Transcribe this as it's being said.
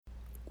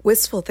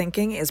Wistful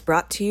Thinking is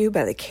brought to you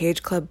by the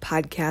Cage Club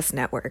Podcast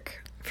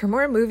Network. For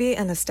more movie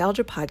and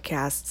nostalgia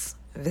podcasts,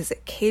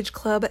 visit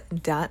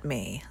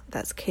cageclub.me.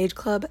 That's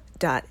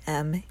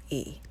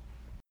cageclub.me.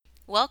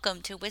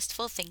 Welcome to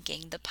Wistful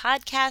Thinking, the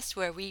podcast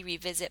where we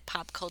revisit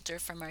pop culture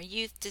from our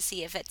youth to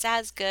see if it's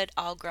as good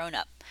all grown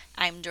up.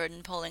 I'm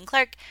Jordan Poland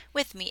Clark.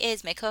 With me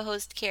is my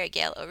co-host, Cara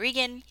Gale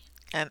O'Regan.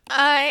 And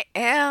I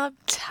am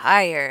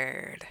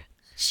tired.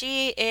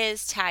 She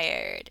is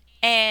tired,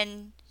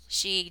 and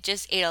she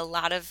just ate a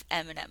lot of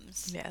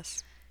M&Ms.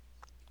 Yes.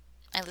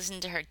 I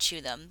listened to her chew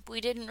them.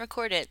 We didn't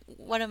record it.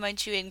 One of my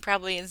chewing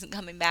probably isn't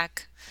coming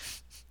back.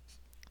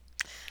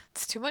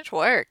 It's too much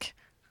work.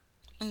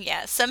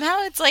 Yeah,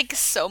 somehow it's like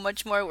so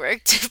much more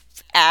work to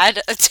add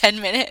a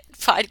 10-minute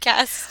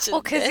podcast to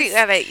Well, because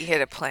this. you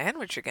gotta plan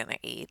what you're gonna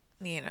eat.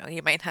 You know,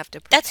 you might have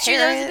to prepare That's true.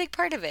 That was it. a big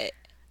part of it.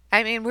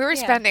 I mean, we were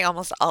Yeah. spending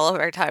almost all of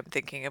our time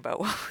thinking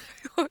about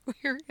what we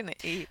were gonna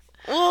eat.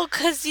 Well,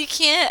 because you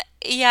can't,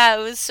 yeah, it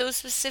was so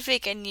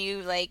specific, and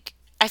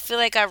I feel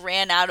like I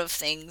ran out of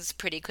things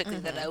pretty quickly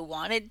that I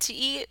wanted to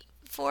eat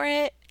for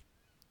it.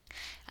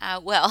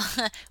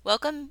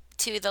 Welcome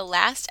to the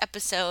last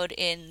episode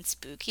in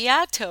Spooky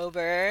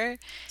October.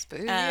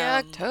 Spooky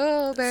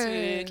October.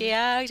 Spooky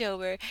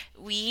October.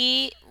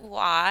 We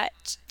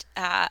watched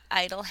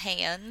Idle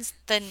Hands,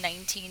 the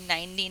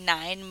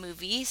 1999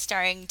 movie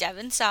starring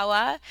Devon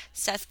Sawa,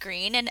 Seth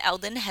Green, and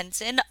Eldon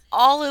Henson,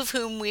 all of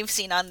whom we've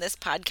seen on this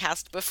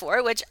podcast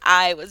before, which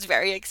I was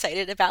very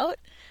excited about.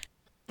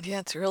 Yeah,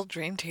 it's a real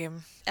dream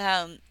team.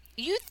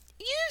 You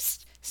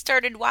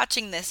started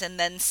watching this and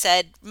then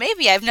said,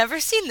 maybe I've never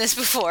seen this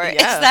before.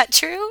 Yeah. Is that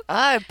true?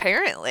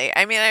 Apparently.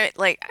 I mean,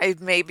 I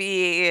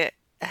maybe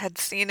had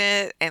seen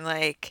it in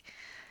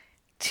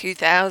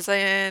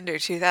 2000 or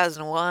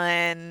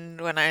 2001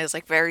 when I was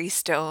very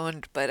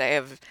stoned, but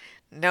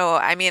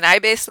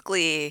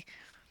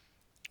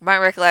my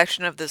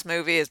recollection of this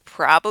movie is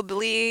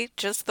probably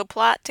just the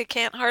plot to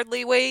Can't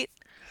Hardly Wait.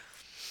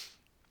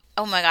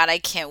 Oh my god, I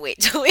can't wait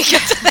till we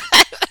get to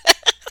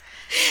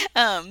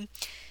that.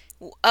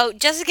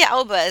 Jessica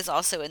Alba is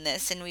also in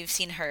this, and we've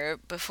seen her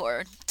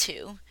before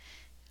too.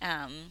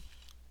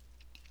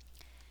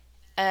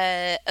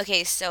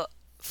 Okay, so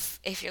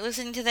if you're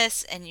listening to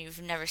this and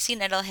you've never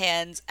seen Idle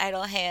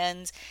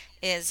Hands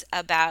is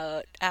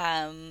about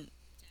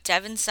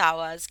Devon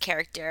Sawa's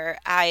character.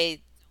 I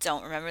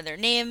don't remember their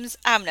names.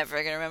 I'm never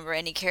going to remember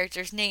any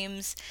characters'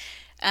 names.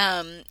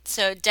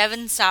 So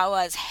Devon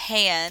Sawa's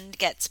hand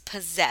gets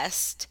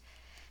possessed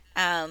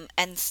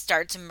and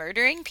starts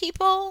murdering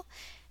people.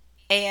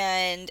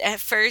 And at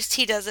first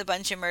he does a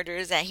bunch of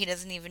murders that he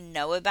doesn't even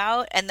know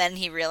about, and then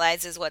he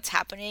realizes what's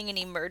happening and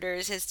he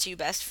murders his two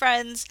best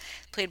friends,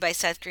 played by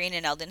Seth Green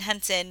and Eldon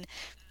Henson.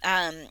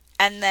 And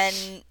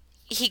then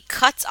he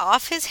cuts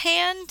off his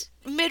hand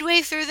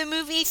midway through the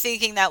movie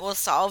thinking that will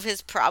solve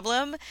his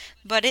problem,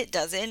 but it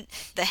doesn't.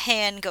 The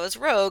hand goes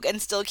rogue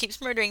and still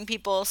keeps murdering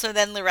people, so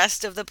then the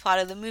rest of the plot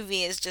of the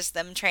movie is just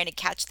them trying to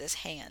catch this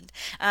hand.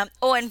 And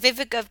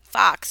Vivica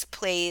Fox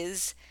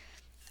plays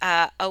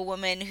a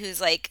woman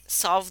who's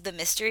solved the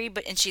mystery,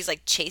 and she's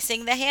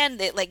chasing the hand.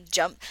 It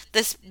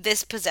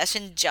this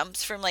possession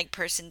jumps from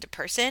person to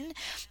person,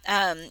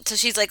 so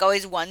she's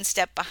always one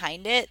step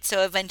behind it.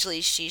 So eventually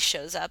she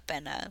shows up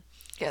and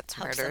Gets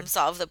helps murdered. them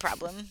solve the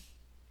problem.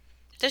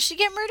 Does she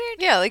get murdered?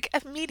 Yeah,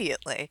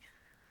 immediately.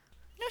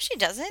 No, she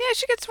doesn't. Yeah,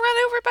 she gets run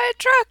over by a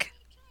truck.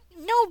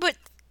 No, but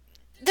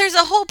there's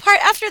a whole part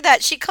after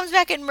that. She comes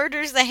back and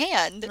murders the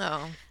hand.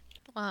 No.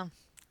 Well,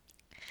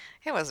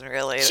 it wasn't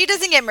really. She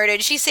doesn't get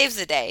murdered. She saves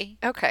the day.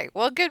 Okay,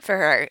 well, good for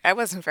her. I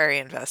wasn't very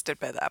invested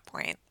by that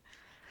point.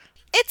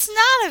 It's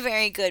not a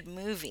very good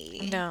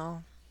movie.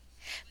 No.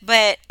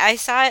 But I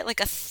saw it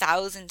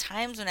 1,000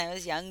 times when I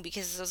was young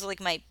because it was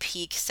my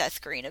peak Seth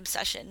Green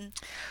obsession.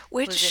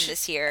 Which was in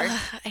this year.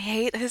 I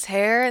hate his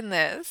hair in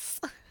this.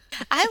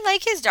 I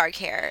like his dark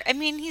hair. I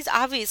mean, he's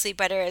obviously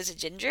better as a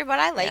ginger, but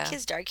I like Yeah.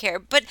 his dark hair.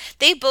 But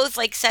they both,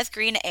 Seth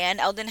Green and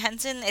Eldon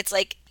Henson, it's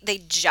they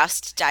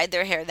just dyed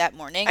their hair that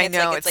morning. I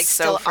know, it's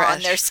so still fresh.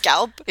 on their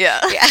scalp.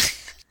 Yeah. Yeah.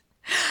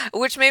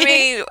 Which made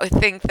me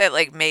think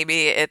that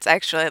maybe it's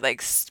actually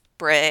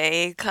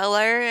spray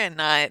color and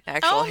not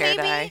actual hair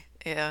maybe. dye.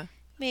 Yeah.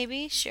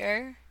 Maybe,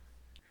 sure.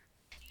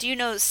 Do you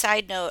know,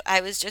 side note,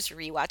 I was just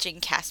rewatching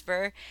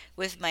Casper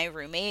with my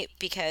roommate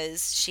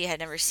because she had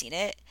never seen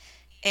it.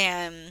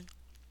 And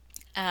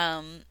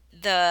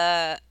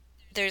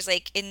there's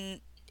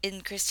in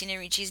Christina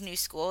Ricci's new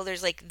school,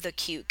 there's the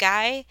cute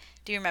guy.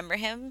 Do you remember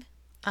him?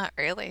 Not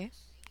really.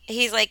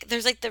 He's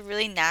there's the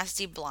really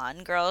nasty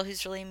blonde girl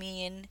who's really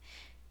mean,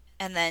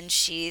 and then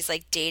she's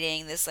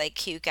dating this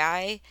cute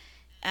guy.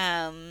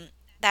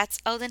 That's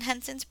Eldon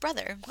Henson's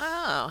brother.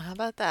 Oh, how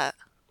about that?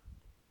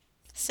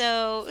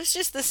 So it's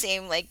just the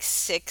same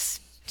 6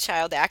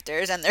 child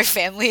actors and their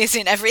families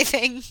and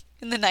everything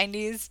in the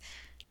 90s.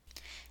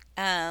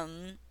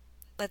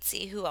 Let's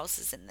see, who else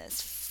is in this?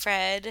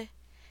 Fred.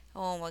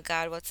 Oh my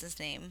god, what's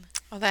his name?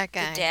 Oh, that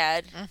guy. The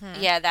dad.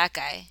 Mhm. Yeah, that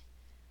guy.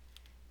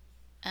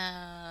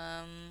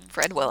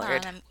 Fred hold on,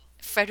 Willard.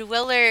 Fred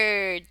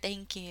Willard,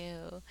 thank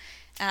you.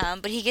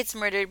 But he gets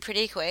murdered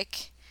pretty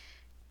quick.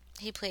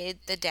 He played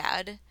the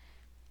dad.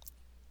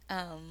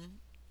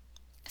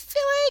 I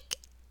feel like.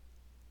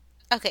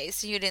 Okay,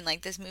 so you didn't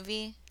like this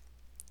movie?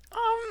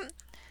 Um,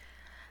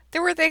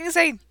 there were things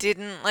I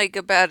didn't like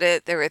about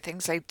it. There were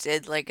things I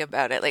did like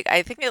about it. Like,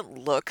 I think it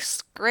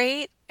looks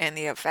great and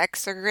the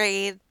effects are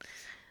great.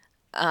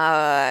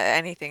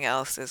 Anything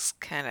else is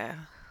kind of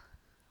a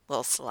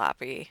little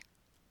sloppy.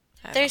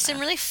 I There's don't some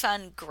know. really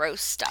fun,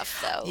 gross stuff,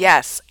 though.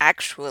 Yes,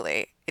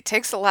 actually, it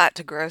takes a lot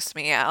to gross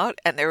me out,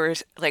 and there were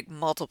like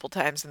multiple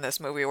times in this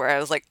movie where I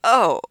was like,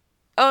 "Oh,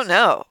 oh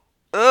no,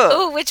 ugh."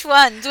 Oh, which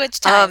ones? Which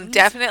times?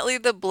 Definitely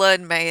the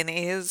blood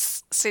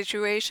mayonnaise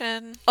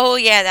situation. Oh,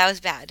 yeah, that was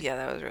bad. Yeah,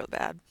 that was real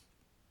bad.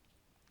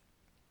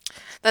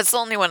 That's the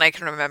only one I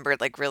can remember,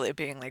 like really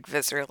being like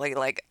viscerally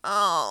like,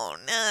 "Oh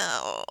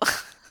no."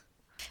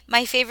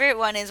 My favorite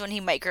one is when he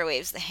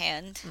microwaves the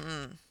hand.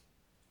 Mm,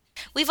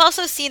 We've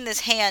also seen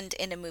this hand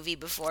in a movie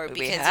before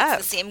we because it's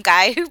the have. same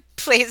guy who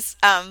plays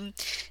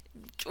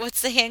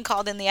what's the hand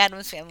called in the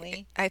Addams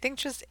Family? I think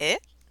just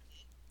it.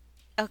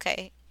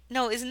 Okay.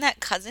 No, isn't that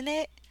Cousin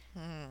It?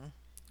 Hmm.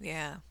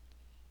 Yeah.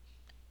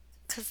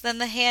 Because then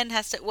the hand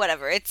has to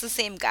whatever. It's the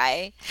same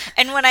guy.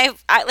 And when I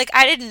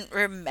didn't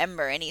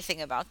remember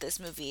anything about this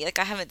movie. Like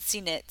I haven't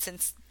seen it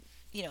since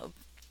you know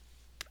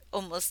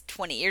almost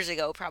 20 years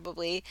ago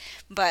probably.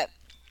 But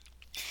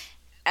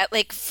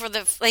like for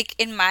the like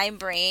in my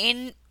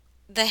brain,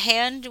 the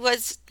hand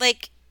was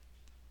like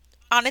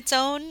on its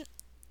own.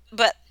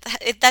 But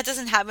that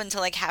doesn't happen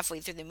until like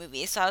halfway through the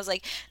movie. So I was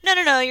like, no,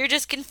 no, no, you're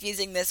just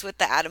confusing this with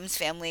the Addams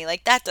Family.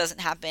 Like that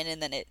doesn't happen.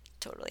 And then it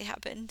totally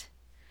happened.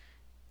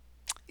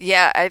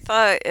 Yeah, I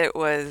thought it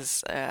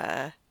was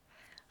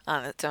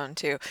on its own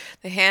too.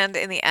 The hand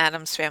in the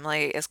Addams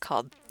Family is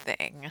called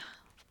Thing.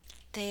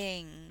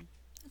 Thing.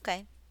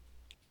 Okay.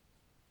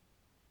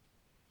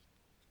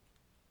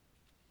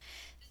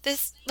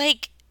 This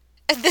like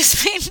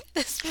this made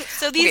this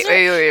so these Wait,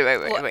 are wait, wait, wait,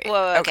 wait, whoa, wait.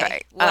 whoa okay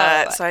Okay.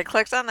 whoa, So I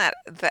clicked on that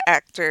the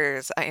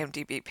actor's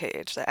IMDb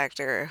page, the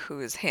actor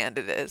whose hand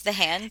it is, the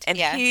hand, and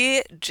yeah,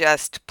 he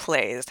just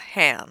plays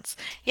hands.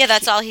 yeah,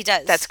 that's He, all he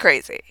that's does.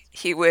 crazy.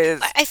 He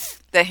was I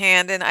the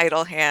hand in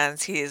Idle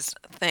Hands. He's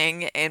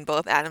Thing in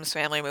both Addams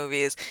Family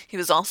movies. He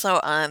was also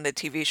on the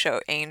TV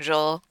show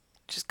Angel,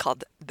 which is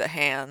called The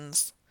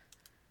Hands.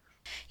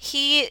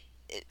 he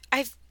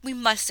I we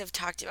must have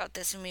talked about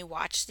this when we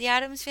watched the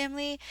Addams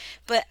Family,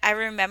 but I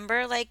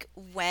remember like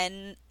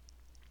when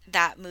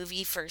that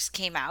movie first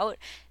came out,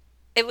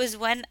 it was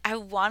when I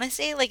want to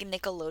say like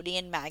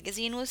Nickelodeon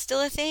magazine was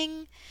still a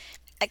thing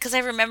because I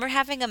remember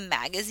having a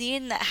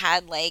magazine that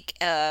had like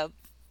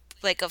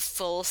a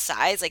full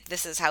size like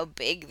this is how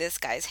big this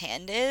guy's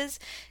hand is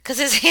because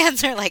his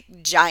hands are like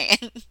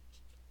giant.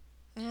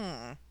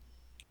 Hmm,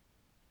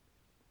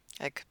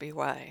 that could be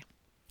why.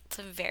 It's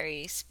a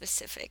very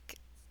specific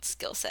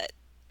skill set.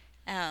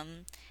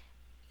 Um,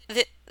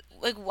 the,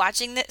 like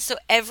watching this, so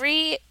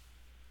every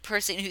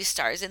person who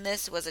stars in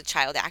this was a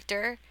child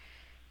actor.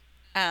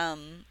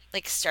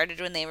 Like started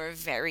when they were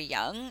very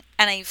young,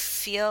 and I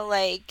feel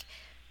like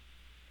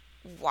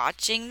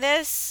watching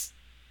this,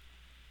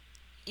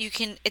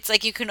 it's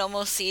like you can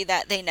almost see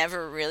that they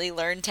never really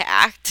learned to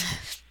act.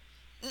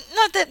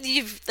 Not that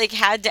you've like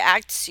had to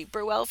act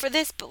super well for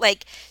this, but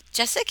like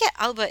Jessica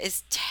Alba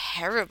is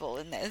terrible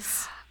in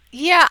this.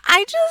 Yeah,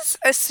 I just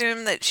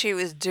assumed that she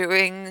was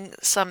doing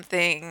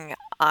something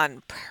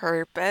on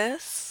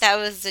purpose. That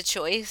was the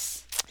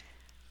choice.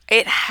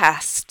 It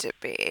has to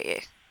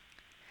be.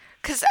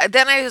 Because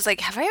then I was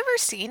like, have I ever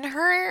seen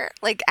her,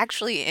 like,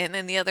 actually in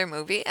any other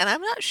movie? And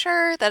I'm not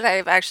sure that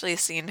I've actually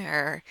seen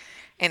her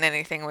in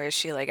anything where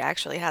she, like,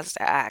 actually has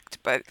to act.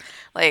 But,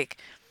 like,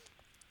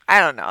 I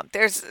don't know.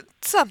 There's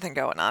something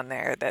going on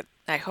there that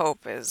I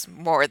hope is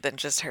more than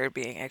just her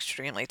being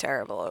extremely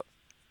terrible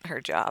at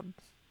her job.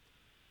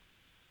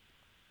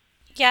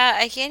 Yeah,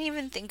 I can't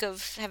even think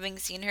of having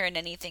seen her in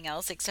anything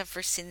else except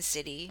for Sin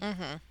City.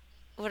 Hmm.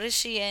 What is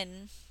she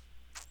in?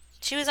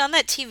 She was on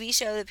that TV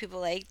show that people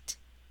liked,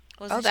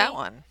 Oh, wasn't that she?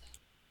 one.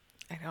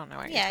 I don't know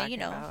what you're Yeah, you talking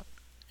know. about.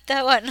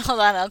 That one. Hold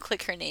on, I'll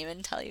click her name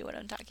and tell you what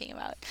I'm talking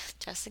about.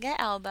 Jessica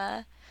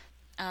Alba.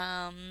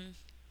 Um.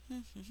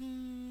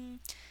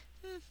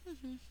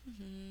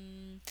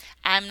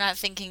 I'm not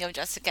thinking of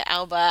Jessica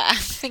Alba. I'm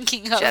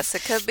thinking of.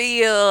 Jessica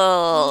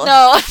Biel.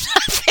 No, I'm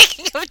not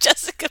thinking of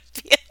Jessica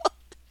Biel.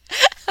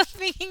 I'm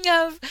thinking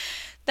of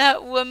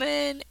that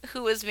woman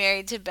who was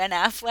married to Ben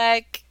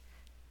Affleck.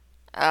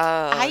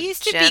 I Oh,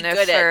 used to be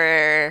good at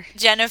Jennifer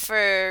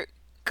Jennifer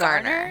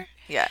Garner. Garner.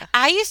 Yeah.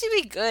 I used to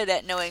be good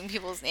at knowing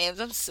people's names.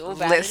 I'm so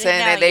bad Listen, at it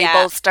now. and they Yeah,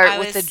 both start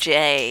with a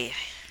J.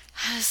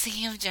 I was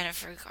thinking of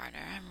Jennifer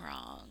Garner. I'm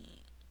wrong.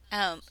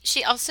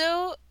 She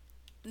also.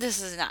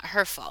 This is not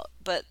her fault,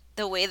 but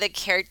the way the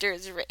character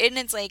is written,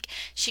 it's like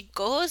she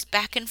goes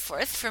back and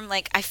forth from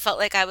like I felt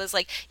like I was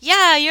like,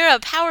 yeah, you're a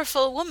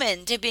powerful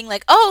woman, to being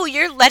like, oh,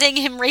 you're letting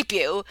him rape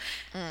you.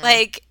 Mm,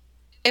 Like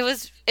it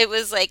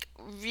was like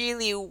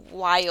really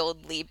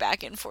wildly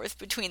back and forth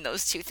between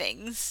those two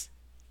things.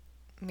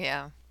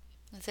 yeah.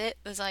 That's it?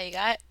 That's all you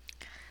got?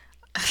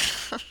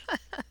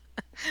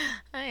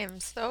 I am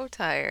so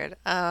tired.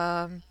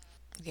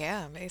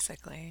 Yeah,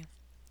 basically.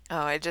 Oh,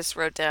 I just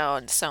wrote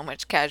down so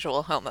much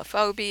casual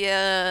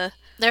homophobia.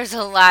 There's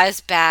a lot.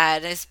 It's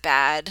bad. It's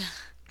bad.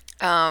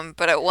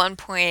 But at one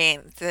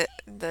point, the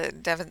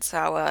Devon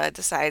Sawa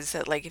decides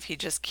that like if he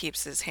just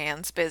keeps his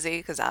hands busy,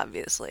 because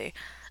obviously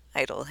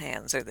idle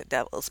hands are the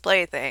devil's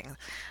plaything,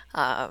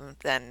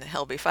 then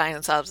he'll be fine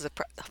and solves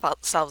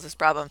this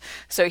problem.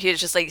 So he's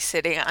just like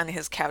sitting on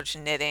his couch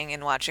knitting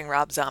and watching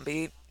Rob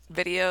Zombie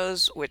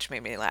videos, which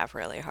made me laugh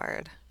really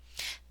hard.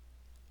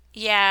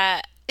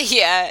 Yeah.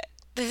 Yeah.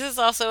 This is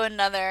also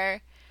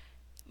another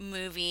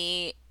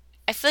movie.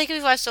 I feel like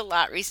we've watched a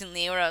lot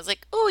recently where I was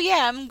like, "Oh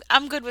yeah,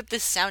 I'm good with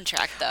this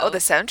soundtrack Oh, the though."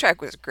 soundtrack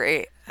was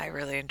great. I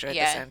really enjoyed the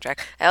Yeah, soundtrack.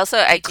 I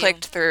me too.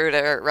 clicked through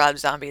to Rob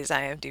Zombie's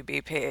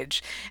IMDb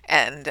page,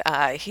 and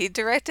he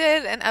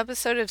directed an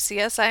episode of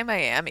CSI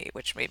Miami,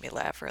 which made me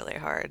laugh really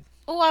hard.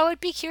 Oh, I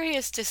would be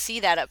curious to see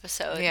that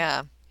episode.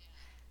 Yeah.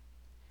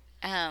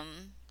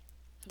 Um,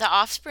 The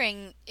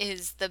Offspring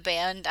is the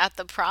band at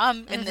the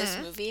prom in this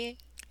Mm-hmm. movie,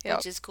 Yep.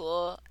 which is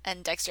cool.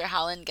 And Dexter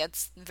Holland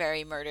gets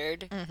very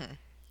murdered. Mm-hmm.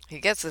 He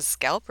gets his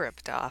scalp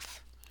ripped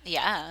off.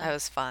 Yeah, That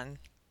was fun.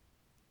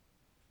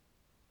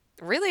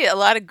 Really, a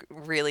lot of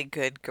really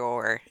good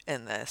gore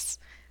in this.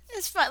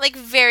 it's fun, like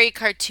very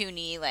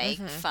cartoony, like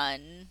Mm-hmm.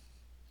 fun.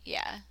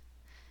 Yeah,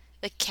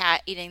 the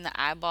cat eating the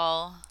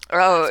eyeball. That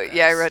Oh, was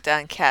yeah, I gross. wrote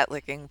down cat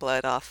licking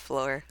blood off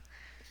floor.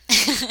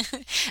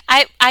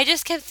 I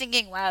just kept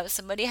thinking, wow,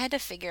 somebody had to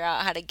figure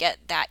out how to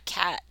get that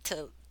cat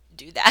to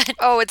do that.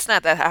 Oh, it's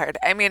not that hard.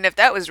 I mean, if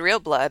that was real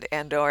blood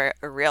and or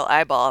a real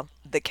eyeball,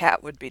 the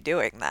cat would be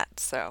doing that.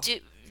 So, Do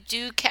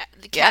do yeah.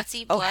 cats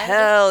eat Oh, blood?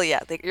 hell yeah.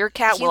 Your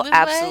cat will Human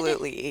blood?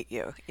 absolutely eat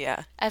you.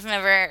 Yeah.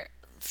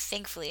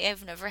 Thankfully,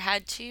 I've never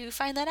had to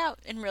find that out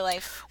in real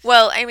life.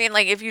 Well, I mean,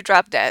 like if you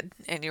drop dead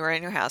and you were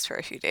in your house for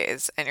a few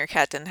days and your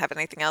cat didn't have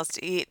anything else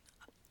to eat,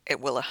 it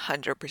will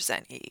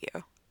 100% eat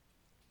you.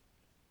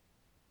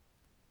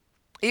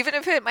 Even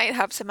if it might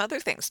have some other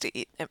things to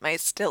eat, it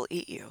might still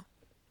eat you.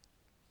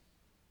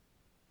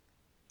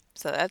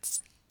 So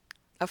that's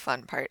a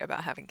fun part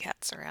about having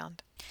cats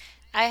around.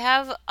 I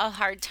have a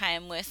hard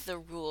time with the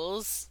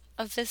rules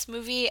of this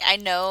movie. I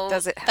know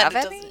Does it that have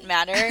it any? doesn't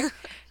matter.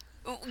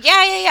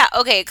 Yeah, yeah, yeah.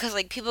 Okay, because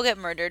like people get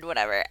murdered,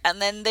 whatever, and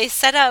then they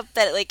set up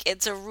that like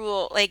it's a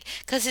rule, like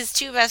because his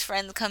two best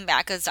friends come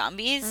back as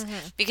zombies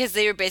Hmm. because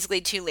they were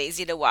basically too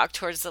lazy to walk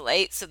towards the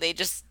light, so they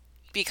just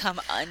become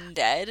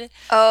undead.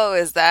 Oh,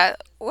 is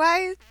that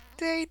why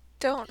they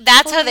don't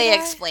That's how fully they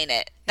die? explain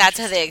it. That's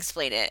how they Interesting.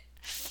 explain it.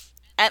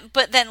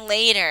 But then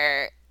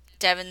later,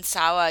 Devon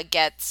Sawa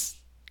gets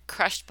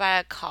crushed by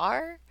a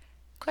car?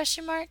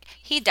 Question mark.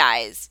 He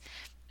dies.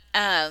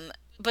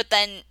 But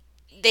then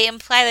they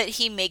imply that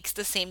he makes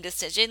the same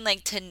decision,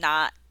 like to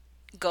not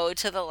go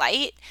to the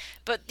light.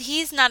 But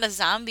he's not a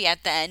zombie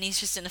at the end. He's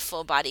just in a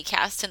full body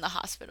cast in the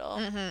hospital.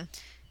 Hmm.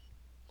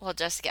 While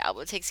Jessica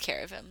Alba takes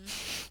care of him.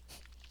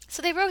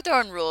 So they broke their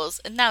own rules,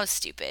 and that was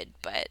stupid.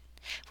 But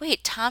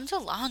wait, Tom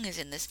DeLonge is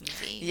in this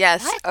movie.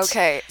 Yes. What?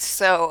 Okay.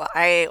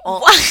 Yeah,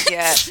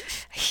 What?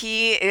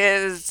 he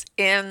is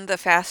in the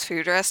fast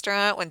food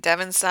restaurant when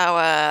Devon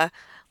Sawa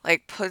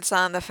like puts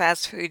on the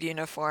fast food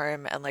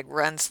uniform and like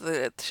runs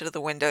to the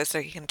window so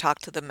he can talk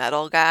to the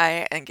metal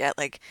guy and get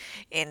like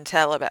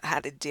intel about how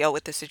to deal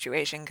with the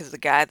situation because the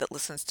guy that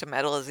listens to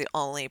metal is the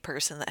only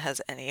person that has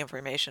any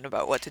information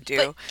about what to But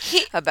do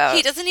he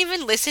about doesn't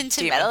even listen to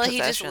demon metal. He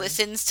just possession.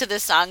 listens to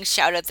the song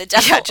 "Shout at the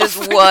Yeah, Devil" just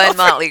over and one over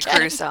Motley Crue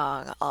again.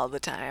 song all the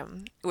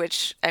time,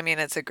 which I mean,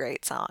 it's a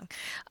great song.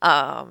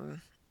 Um,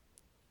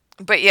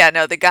 but yeah,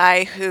 no, the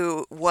guy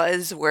who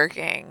was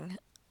working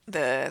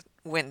the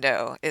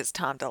window is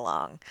Tom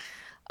DeLonge.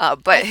 I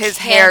But his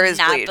hair is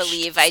cannot bleached,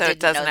 believe I so it didn't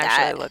doesn't know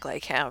actually that. look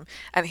like him.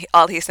 And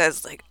all he says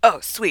is like, "Oh,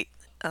 sweet,"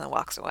 and then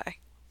walks away.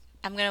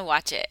 I'm gonna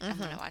watch it. I'm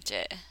Hmm. gonna watch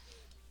it.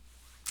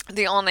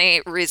 The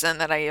only reason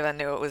that I even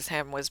knew it was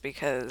him was Oh, it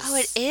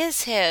because,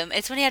 is him.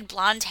 It's when he had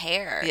blonde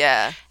hair.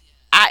 yeah.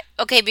 I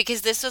okay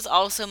because this was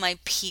also my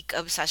peak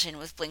obsession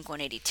with Blink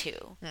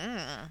 182.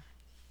 Mm,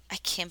 I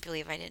can't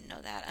believe I didn't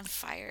know that. I'm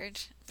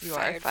fired. you are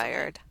Fired from my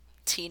fired.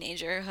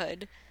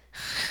 teenagerhood.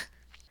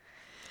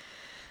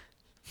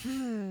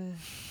 Hmm.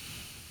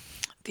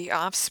 The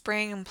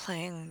Offspring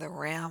playing the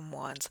Ram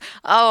ones.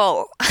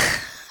 Oh,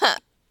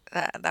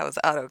 that was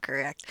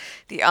autocorrect.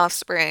 The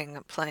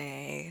Offspring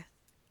play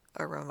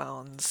a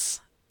Ramones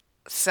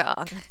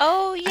song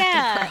Oh at the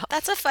yeah, prom.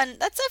 that's a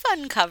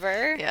fun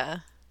cover. Yeah,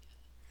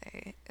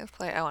 they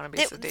play "I Want to Be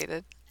They,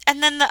 Sedated."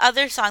 and then the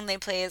other song they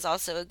play is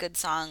also a good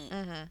song.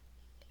 Hmm.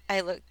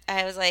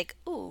 I was like,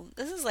 ooh,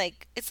 this is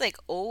like it's like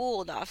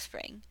old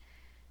Offspring.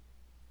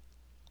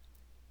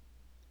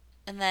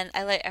 And then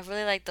I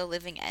really like the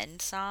Living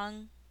End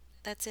song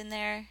that's in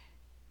there.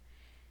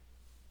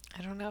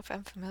 I don't know if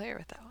I'm familiar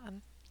with that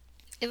one.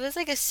 It was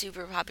like a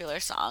super popular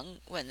song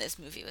when this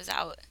movie was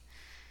out.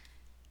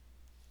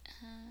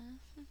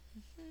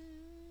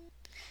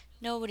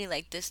 Nobody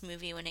liked this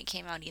movie when it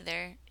came out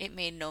either. It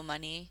made no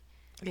money.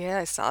 Yeah,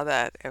 I saw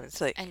that. It was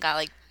like, and got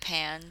like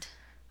panned.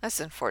 that's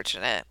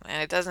unfortunate.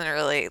 And it doesn't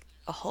really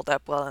hold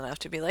up well enough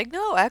to be like,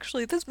 no,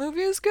 actually, this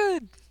movie is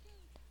good.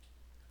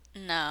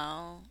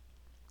 No.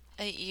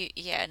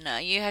 No,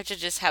 you have to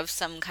just have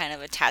some kind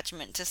of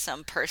attachment to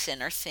some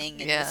person or thing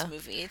in this Yeah.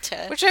 movie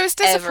to Which I was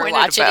ever disappointed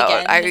watch it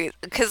about. again.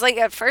 Because like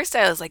at first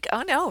I was like,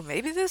 oh no,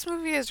 maybe this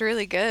movie is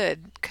really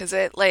good. Because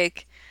it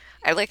like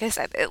I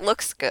said, it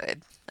looks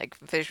good, like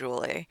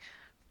visually,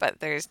 but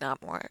there's not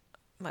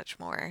much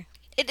more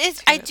It is.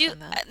 to it than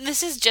that.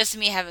 This is just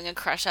me having a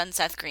crush on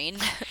Seth Green,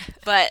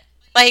 but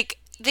like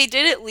they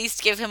did at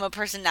least give him a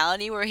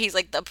personality where he's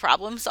like the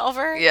problem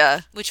solver,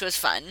 Yeah. which was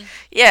fun.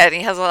 Yeah, and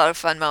he has a lot of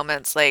fun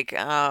moments. Like,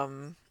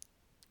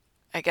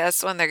 I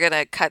guess when they're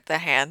gonna cut the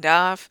hand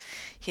off,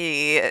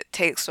 he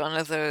takes one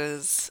of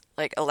those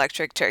like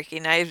electric turkey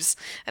knives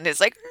and is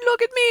like,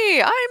 "Look at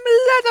me, I'm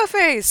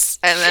Leatherface,"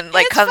 and then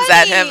like It's comes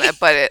at him, funny.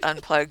 but it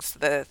unplugs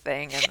the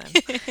thing, and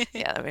then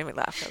yeah, that made me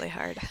laugh really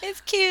hard. It's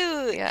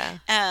cute. Yeah,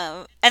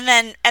 And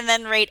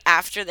then right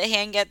after the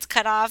hand gets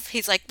cut off,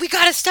 he's like, "We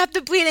gotta stop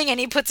the bleeding," and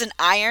he puts an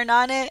iron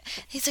on it.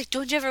 He's like,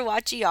 "Don't you ever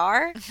watch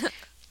ER?"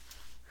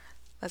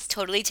 that's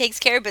Totally takes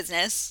care of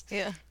business.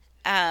 yeah.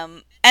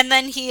 And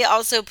then he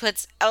also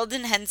puts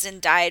Eldon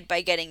Henson died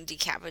by getting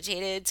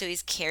decapitated, so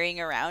he's carrying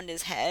around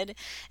his head.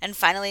 And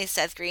finally,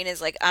 Seth Green is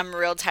like, "I'm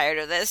real tired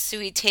of this," so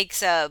he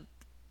takes what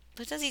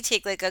does he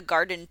take? Like a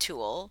garden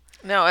tool,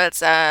 No,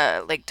 it's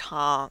like like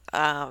tongs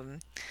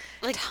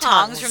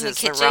tongs from the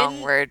is the wrong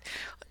kitchen. word.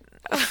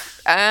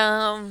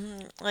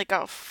 Like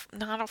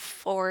not a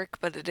fork,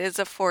 but it is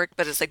a fork,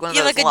 but it's like one of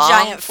Yeah, those like a long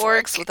giant fork.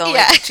 forks with only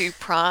Yeah. the two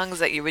prongs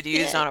that you would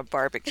use Yeah. on a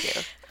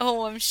barbecue.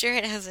 Oh, I'm sure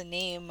it has a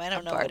name. I A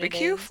don't know what it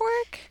barbecue is.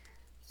 fork?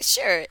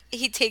 Sure,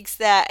 he takes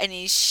that and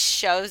he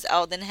shoves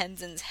Eldon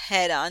Henson's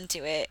head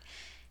onto it,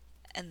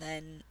 and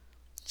then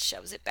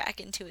shoves it back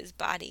into his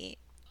body.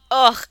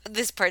 Ugh,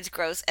 this part's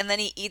gross. And then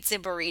he eats a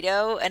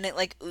burrito and it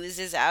like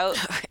oozes out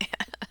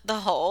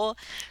the hole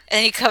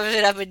and he covers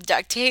it up in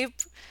duct tape.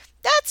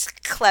 That's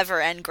clever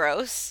and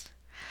gross.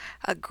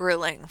 A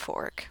grilling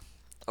fork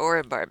or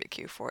a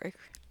barbecue fork.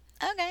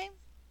 Okay.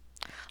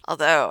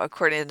 Although,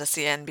 according to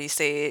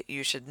CNBC,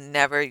 you should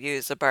never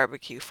use a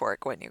barbecue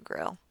fork when you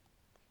grill.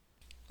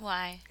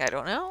 Why? I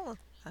don't know.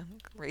 I'm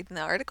reading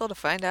the article to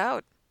find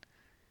out.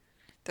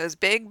 Those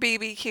big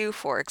BBQ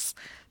forks,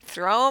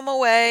 throw them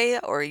away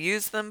or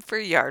use them for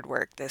yard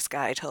work, this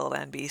guy told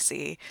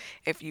NBC.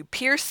 If you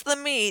pierce the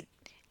meat,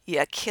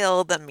 you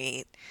kill the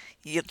meat.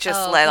 You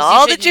just Oh, let because you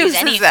all the shouldn't use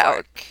any juices out.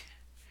 fork.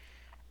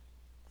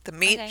 The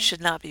meat Okay.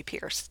 should not be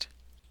pierced.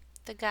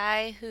 The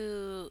guy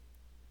who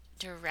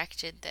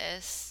directed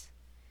this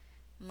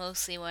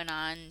mostly went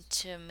on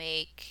to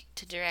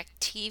direct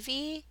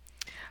TV,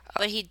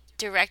 but he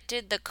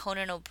directed the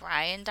Conan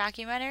O'Brien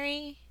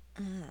documentary.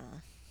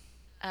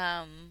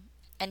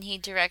 And he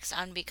directs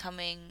On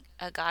Becoming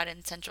a God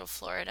in Central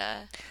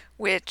Florida.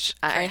 Which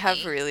I have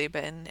Currently. really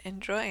been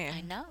enjoying.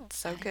 I know.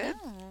 So I good.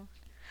 know.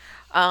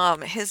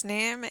 His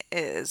name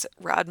is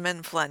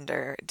Rodman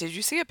Flender. Did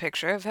you see a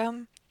picture of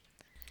him?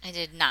 I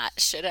did not.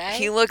 Should I?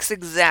 He looks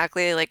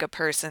exactly like a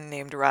person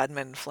named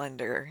Rodman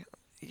Flender.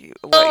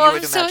 What Oh, you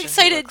would I'm so imagine he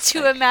excited looks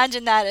to like.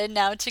 imagine that and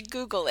now to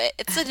Google it.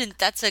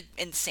 That's an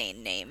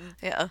insane name.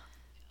 Yeah.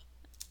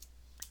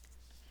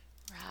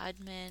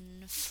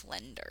 Rodman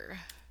Flender.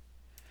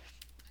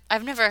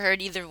 I've never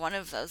heard either one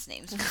of those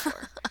names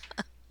before.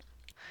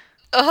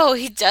 Oh,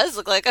 he does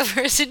look like a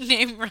person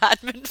named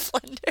Rodman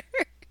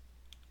Flender.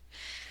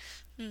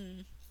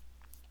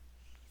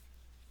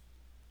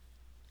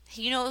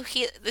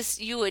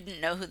 You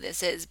wouldn't know who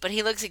this is, but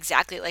he looks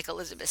exactly like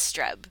Elizabeth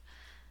Streb.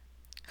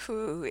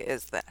 Who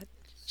is that?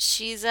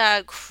 She's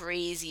a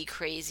crazy,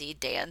 crazy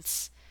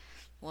dance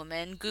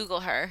woman.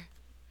 Google her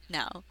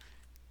now.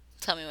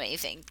 Tell me what you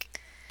think.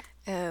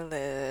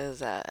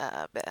 Elizabeth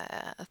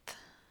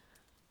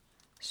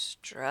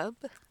Strub?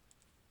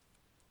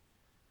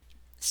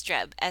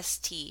 Streb,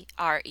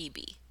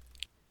 Streb.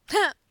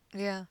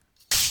 Yeah.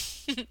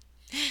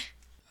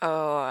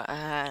 Oh,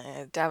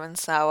 Devon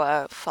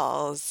Sawa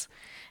falls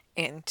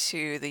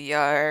into the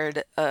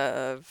yard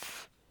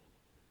of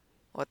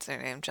what's her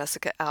name,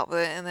 Jessica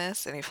Alba in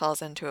this, and he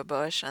falls into a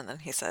bush, and then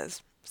he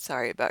says,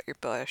 "Sorry about your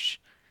bush."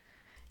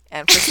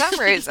 And for some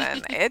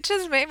reason, it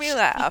just made me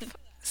laugh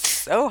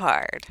so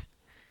hard.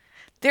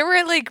 There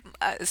were like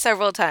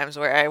several times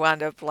where I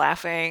wound up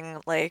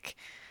laughing, like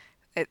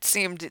it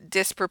seemed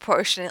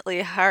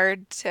disproportionately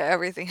hard to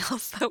everything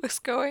else that was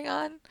going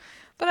on,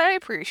 but I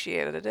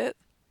appreciated it.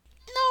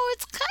 No,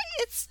 it's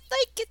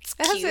like it's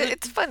It has cute.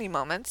 it's funny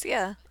moments,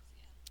 yeah.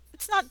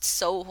 It's not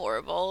so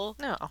horrible.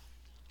 No,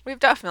 we've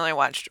definitely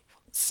watched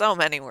so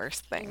many worse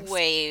things.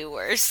 Way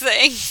worse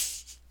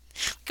things.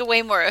 Like,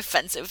 way more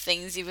offensive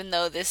things, even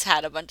though this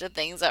had a bunch of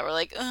things that were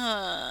like,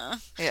 Yeah.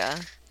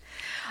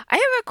 I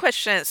have a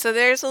question. So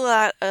there's a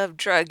lot of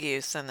drug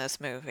use in this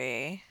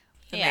movie.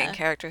 The main Yeah.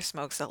 character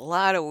smokes a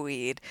lot of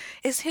weed.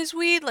 Is his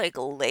weed like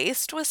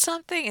laced with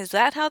something? Is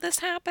that how this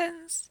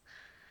happens?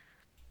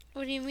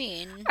 What do you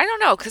mean? I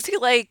don't know, because he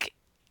like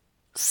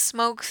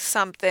smokes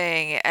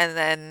something and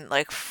then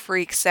like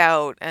freaks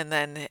out and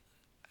then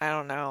I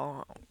don't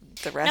know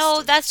the rest No,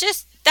 of that's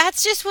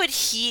just what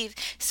he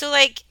so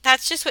like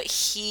that's just what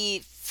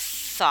he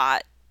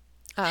thought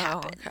Oh,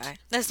 happened. okay.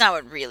 That's not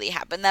what really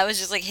happened. That was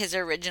just like his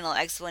original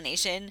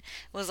explanation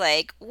was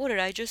like, what did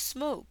I just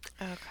smoke?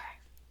 Okay.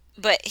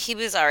 But he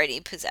was already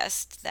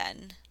possessed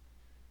then.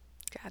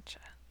 Gotcha.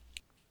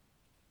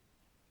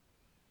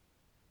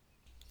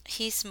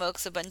 He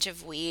smokes a bunch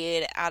of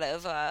weed out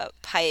of a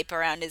pipe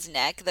around his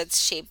neck that's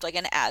shaped like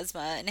an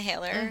asthma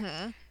inhaler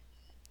Mhm.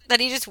 that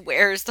he just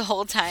wears the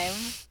whole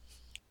time.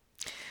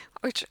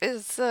 Which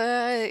is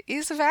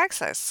ease of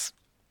access.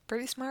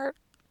 Pretty smart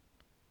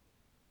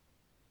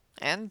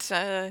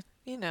and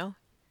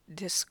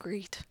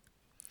discreet.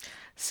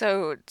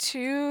 So,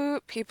 two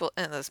people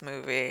in this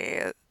movie,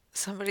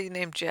 somebody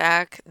named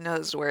Jack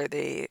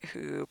Noseworthy,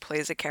 who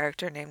plays a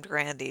character named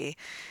Randy,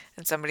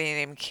 and somebody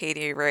named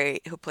Katie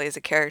Wright, who plays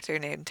a character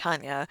named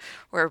Tanya,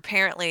 were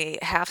apparently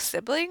half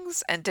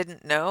siblings and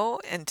didn't know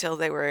until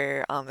they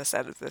were on the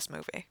set of this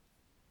movie.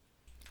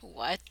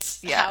 What?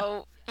 Yeah.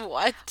 How?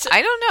 What?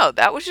 I don't know.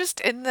 That was just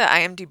in the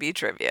IMDb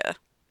trivia.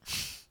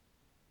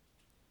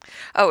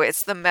 Oh,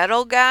 it's the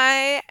metal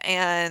guy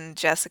and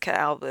Jessica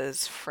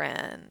Alba's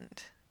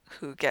friend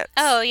who gets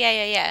Oh, yeah,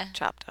 yeah, yeah.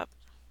 chopped up.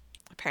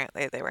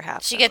 Apparently, they were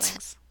half She gets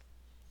siblings.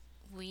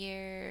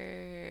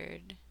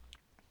 weird.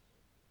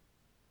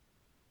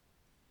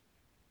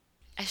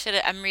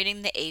 I'm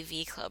reading the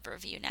AV Club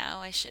review now.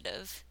 I should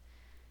have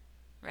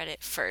read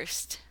it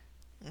first.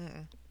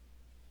 Mm.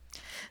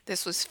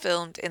 This was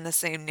filmed in the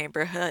same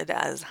neighborhood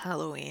as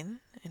Halloween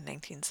in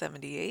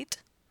 1978.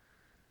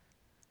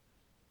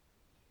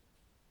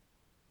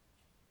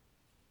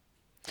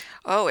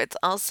 Oh, it's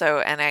also,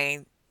 and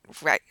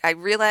I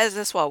realized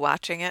this while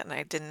watching it, and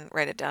I didn't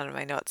write it down in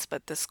my notes,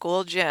 but the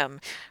school gym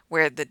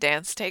where the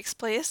dance takes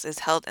place is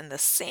held in the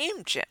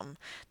same gym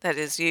that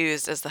is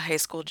used as the high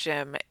school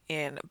gym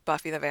in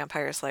Buffy the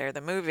Vampire Slayer,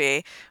 the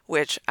movie,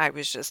 which I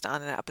was just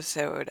on an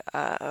episode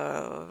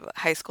of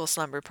High School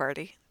Slumber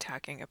Party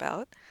talking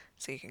about.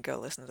 So you can go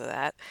listen to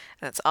that.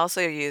 And it's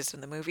also used in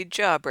the movie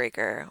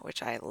Jawbreaker,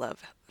 which I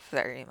love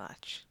very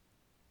much.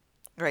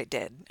 Or I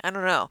did. I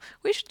don't know.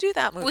 We should do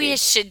that We movie.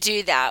 should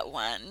do that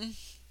one.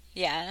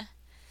 Yeah.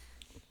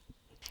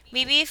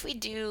 Maybe if we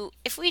do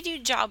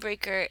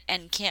Jawbreaker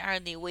and Can't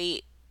Hardly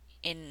Wait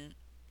in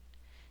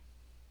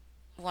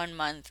 1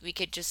 month, we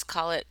could just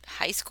call it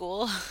high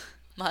school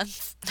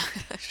month.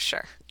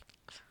 Sure.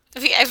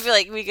 I feel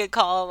like we could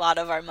call a lot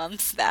of our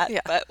months that,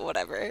 Yeah. but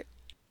whatever.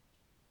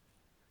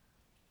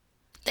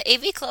 The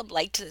AV Club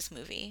liked this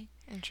movie.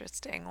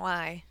 Interesting.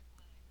 Why?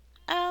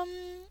 Um,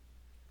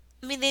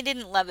 I mean, they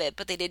didn't love it,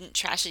 but they didn't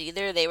trash it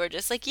either. They were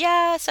just like,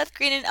 yeah, Seth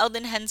Green and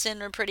Eldon Henson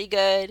were pretty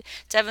good.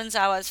 Devon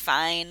Sawa's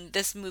fine.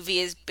 This movie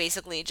is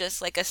basically just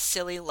like a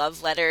silly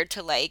love letter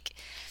to like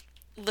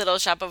Little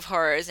Shop of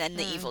Horrors and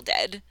The Hmm. Evil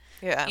Dead.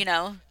 Yeah. You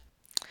know?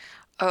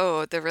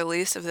 Oh, the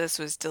release of this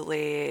was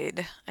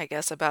delayed, I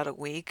guess, about a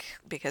week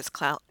because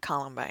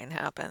Columbine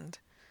happened.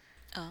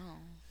 Oh.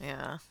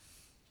 Yeah.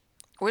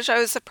 Which I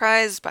was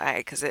surprised by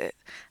because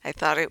I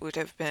thought it would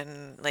have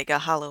been like a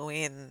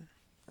Halloween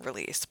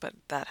release, but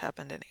that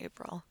happened in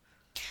April.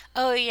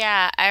 Oh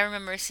yeah, I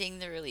remember seeing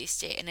the release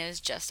date, and it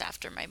was just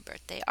after my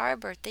birthday. Our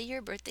birthday,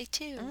 your birthday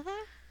too. Hmm.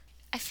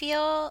 I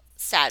feel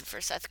sad for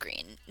Seth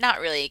Green.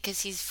 Not really,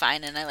 because he's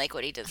fine and I like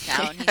what he does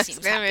now, and he It's seems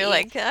gonna be happy.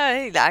 like,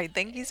 I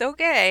think he's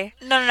okay.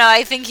 No, no, no,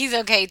 I think he's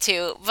okay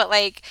too. But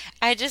like,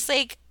 I just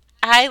like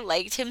I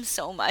liked him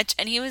so much,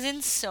 and he was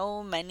in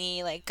so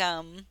many like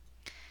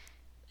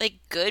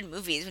good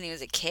movies when he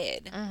was a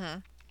kid, Hmm.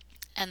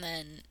 and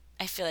then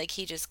I feel like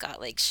he just got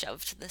like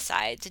shoved to the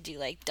side to do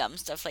like dumb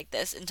stuff like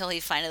this until he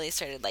finally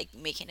started like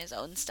making his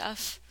own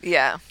stuff.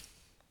 Yeah.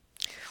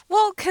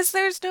 Well, because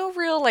there's no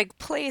real like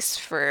place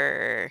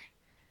for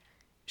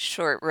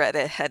short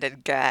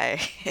redheaded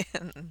guy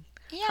in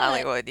Yeah,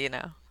 Hollywood.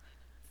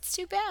 it's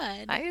too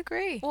bad. I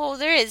agree. Well,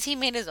 there is. He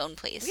made his own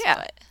place, Yeah.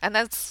 but And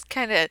that's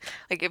kind of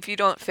like if you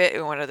don't fit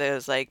in one of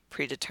those like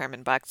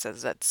predetermined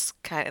boxes, that's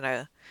kind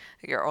of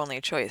your only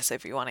choice.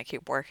 If you want to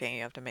keep working,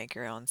 you have to make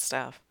your own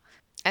stuff.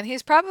 And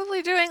he's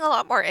probably doing a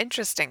lot more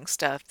interesting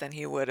stuff than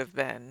he would have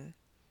been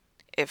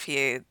if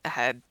he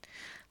had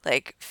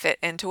like fit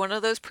into one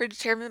of those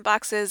predetermined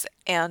boxes.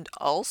 And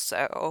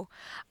also,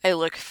 I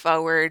look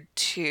forward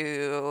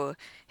to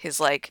his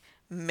like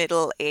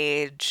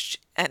middle-aged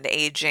and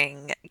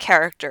aging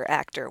character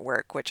actor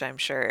work, which I'm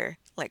sure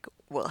like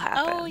will oh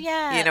happen. You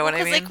yeah. know Well, what I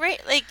cause mean? like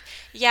right, like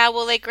yeah.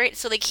 Well, like right.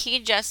 So like he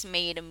just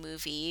made a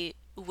movie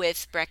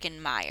with Breckin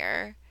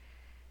Meyer,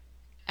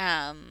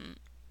 um,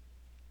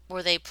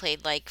 where they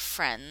played like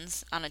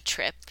friends on a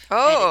trip.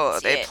 I didn't Oh,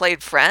 see they it.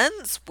 played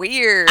Friends? I,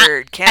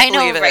 Weird. Can't I know,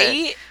 believe it.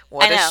 right? I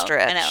What a know, I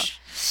stretch.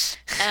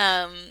 know.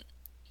 Um,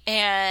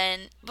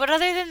 and but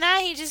other than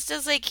that, he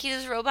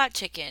does Robot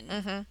Chicken.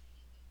 Hmm.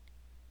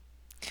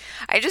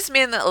 I just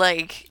mean that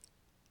like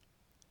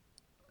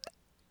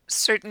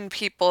certain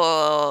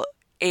people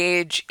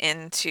age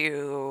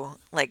into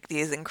like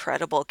these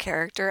incredible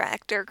character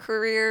actor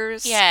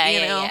careers, Yeah, you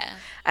yeah, know? yeah.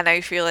 And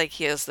I feel like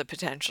he has the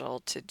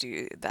potential to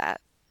do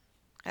that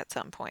at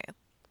some point.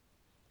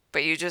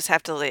 But you just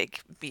have to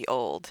like be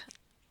old.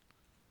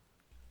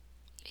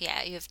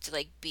 Yeah, you have to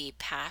like be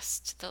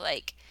past the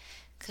like,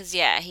 cause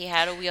yeah, he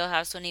had a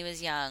wheelhouse when he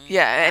was young.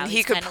 Yeah, and Now he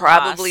he's could kind of probably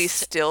lost.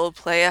 still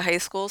play a high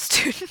school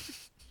student.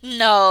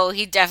 No,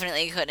 he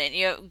definitely couldn't.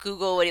 You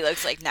Google what he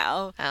looks like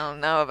now. I don't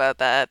know about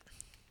that.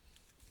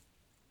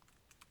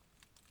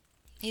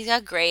 He's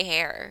got gray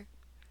hair.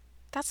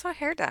 That's what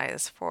hair dye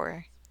is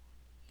for.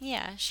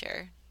 Yeah,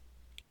 sure.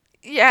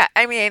 Yeah,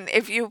 I mean,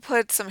 if you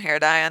put some hair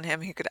dye on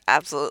him, he could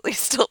absolutely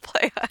still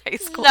play a high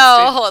school No,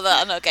 student. hold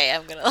on. Okay,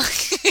 I'm gonna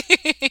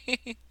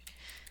look.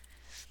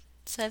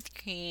 Seth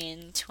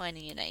Green,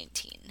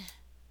 2019.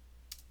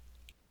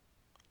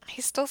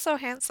 He's still so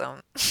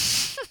handsome.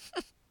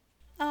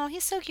 Oh,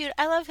 he's so cute.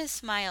 I love his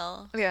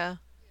smile. Yeah.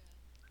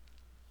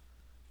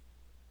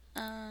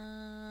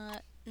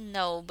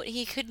 No, but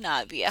he could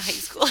not be a high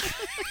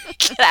schooler.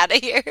 Get out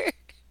of here.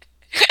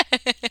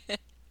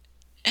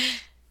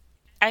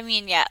 I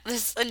mean, yeah.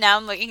 This now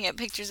I'm looking at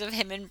pictures of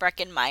him and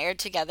Breckin Meyer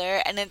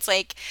together, and it's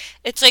like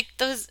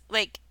those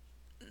like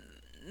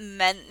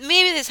men.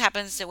 Maybe this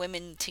happens to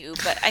women too,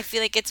 but I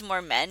feel like it's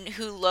more men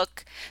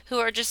who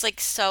are just like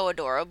so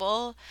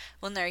adorable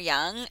when they're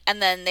young,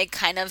 and then they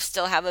kind of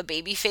still have a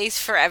baby face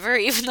forever,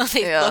 even though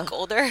they Yeah. look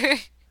older. I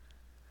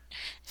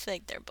feel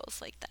like they're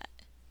both like that.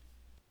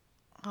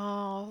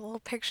 Oh, little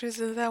pictures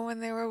of them when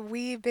they were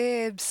wee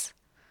babes.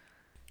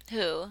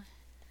 Who?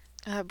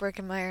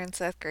 Breckenmeyer and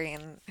Seth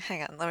Green.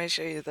 Hang on, let me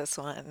show you this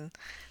one.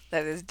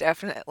 That is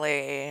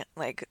definitely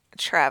like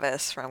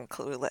Travis from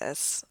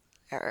Clueless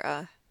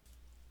era.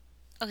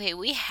 Okay,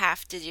 we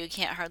have to do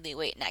Can't Hardly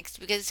Wait next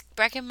because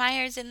Breckin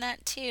Meyer's in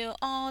that too.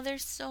 Oh, they're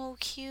so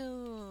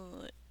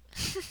cute.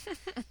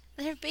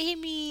 They're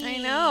babies. I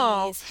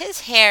know.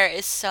 His hair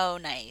is so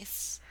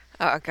nice.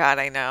 Oh God,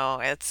 I know.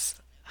 It's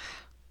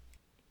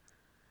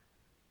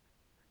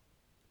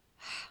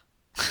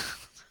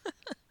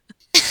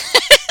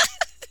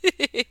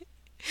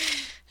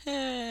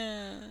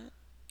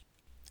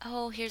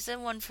Oh, here's the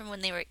one from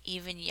when they were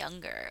even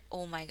younger.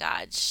 Oh my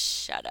God,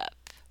 shut up.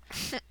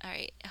 All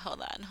right,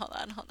 hold on, hold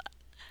on, hold on.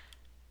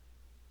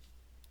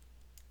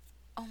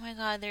 Oh my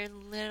God, they're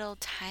little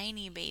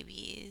tiny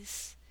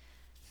babies.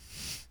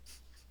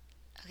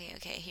 Okay,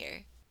 okay,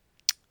 here.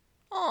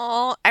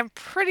 oh, I'm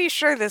pretty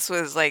sure this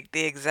was like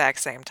the exact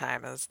same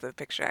time as the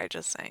picture I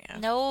just sent you.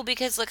 No,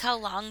 because look how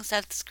long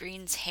Seth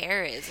Green's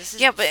hair is. This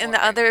is Yeah, but in the before.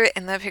 other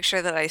in the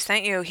picture that I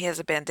sent you, he has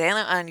a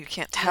bandana on. You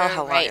can't tell You're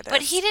how long right. it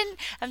But is. he didn't.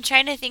 I'm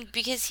trying to think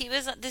because he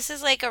was. This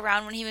is like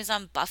around when he was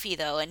on Buffy,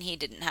 though, and he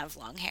didn't have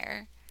long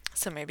hair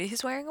So maybe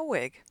he's wearing a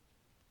wig.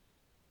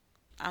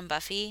 on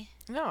Buffy.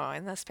 No,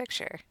 in this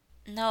picture.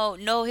 No,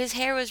 no, his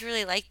hair was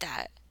really like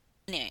that.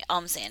 Anyway, all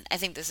I'm saying, I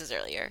think this is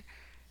earlier.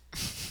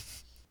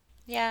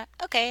 Yeah,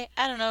 okay.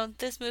 I don't know.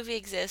 This movie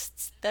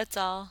exists. That's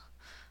all.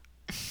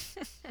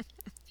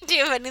 Do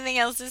you have anything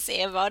else to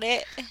say about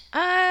it?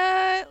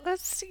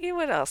 Let's see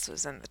what else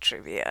was in the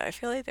trivia. I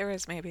feel like there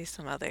was maybe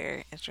some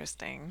other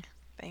interesting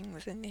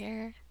things in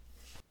here.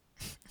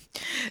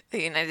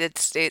 The United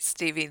States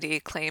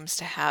DVD claims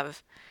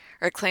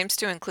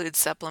to include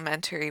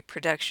supplementary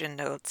production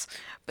notes,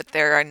 but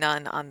there are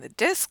none on the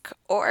disc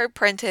or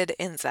printed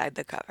inside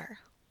the cover.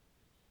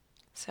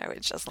 So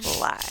it just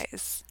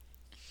lies.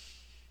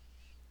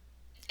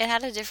 It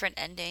had a different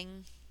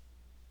ending.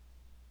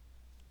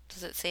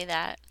 Does it say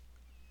that?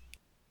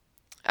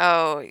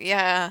 Oh,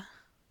 yeah,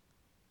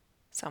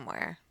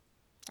 somewhere.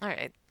 All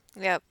right.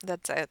 Yep,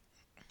 that's it.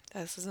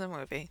 This is the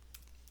movie.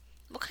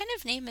 What kind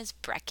of name is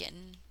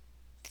Brecken?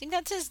 I think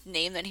that's his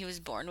name that he was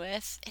born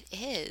with. It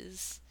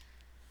is.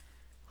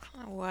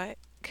 What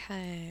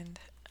kind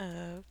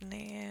of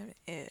name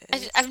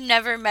is? I've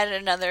never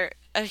met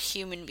a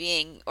human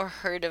being or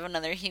heard of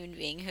another human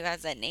being who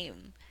has that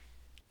name.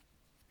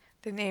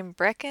 The name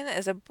Brecken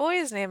is a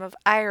boy's name of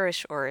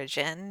Irish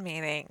origin,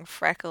 meaning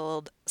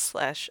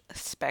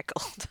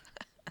freckled/speckled.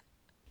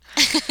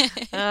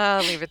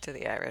 I'll leave it to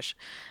the Irish.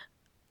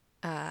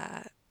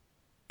 Uh,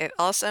 it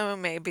also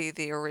may be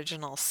the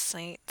original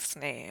saint's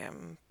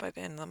name, but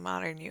in the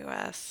modern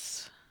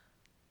U.S.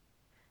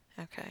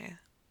 Okay.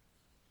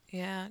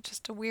 Yeah,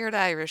 just a weird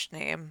Irish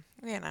name,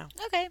 you know.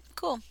 Okay,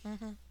 cool.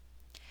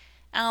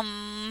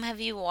 Have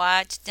you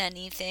watched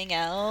anything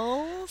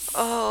else?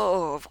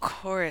 Oh, of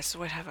course.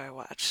 What have I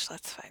watched?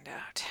 Let's find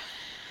out.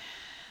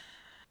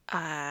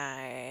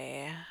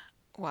 I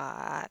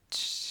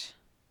watched.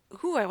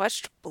 Ooh, I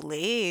watched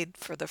Blade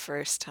for the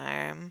first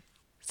time,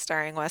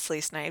 starring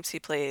Wesley Snipes. He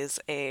plays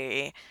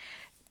a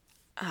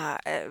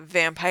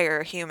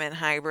vampire human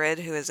hybrid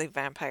who is a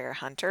vampire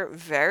hunter.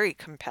 Very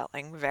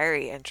compelling,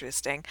 very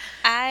interesting.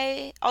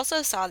 I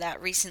also saw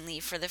that recently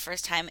for the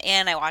first time,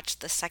 and I watched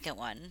the second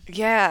one.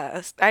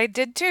 Yes, I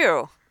did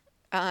too.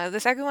 The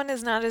second one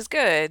is not as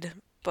good,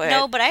 but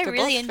No, but I they're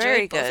really both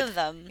very enjoyed both good. of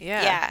them.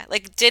 Yeah. Yeah,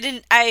 like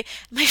didn't I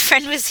my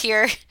friend was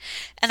here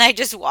and I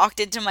just walked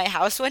into my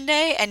house one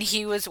day and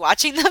he was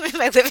watching them in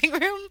my living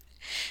room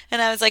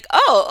and I was like,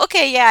 "Oh,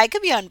 okay, yeah, I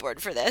could be on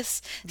board for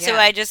this." So Yeah.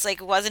 I just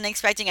like wasn't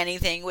expecting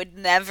anything, would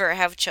never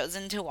have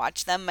chosen to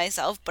watch them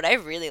myself, but I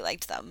really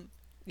liked them.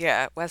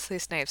 Yeah, Wesley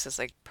Snipes is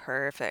like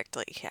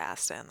perfectly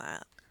cast in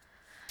that.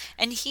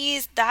 And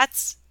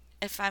that's,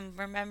 if I'm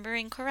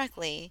remembering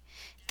correctly,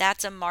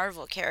 that's a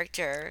Marvel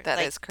character, That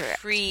like is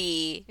correct.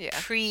 Yeah.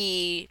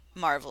 pre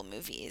Marvel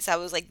movies. That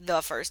was like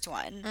the first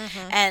one.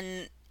 Hmm.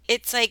 And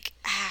it's like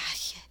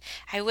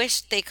I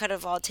wish they could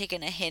have all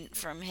taken a hint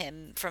from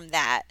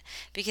that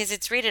because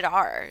it's rated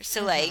R.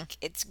 So Hmm. like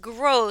it's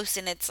gross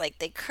and it's like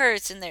they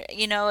curse and they're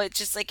it's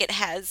just like it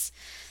has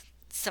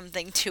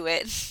something to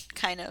it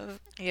kind of.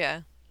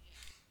 Yeah.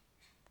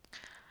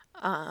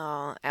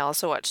 I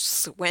also watched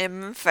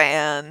Swim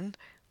Fan,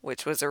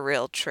 which was a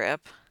real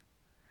trip.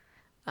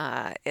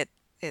 It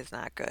is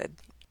not good,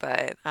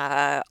 but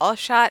all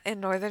shot in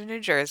northern New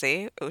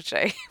Jersey, which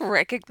I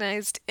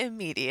recognized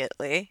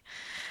immediately.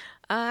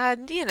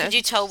 You know, Could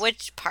you tell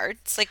which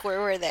parts? Like where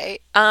were they?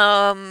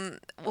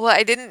 well,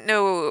 I didn't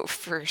know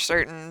for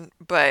certain,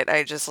 but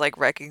I just like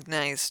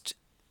recognized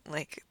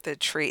like the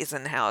trees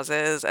and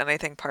houses, and I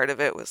think part of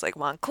it was like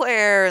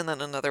Montclair, and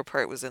then another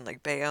part was in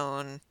like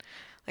Bayonne.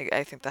 Like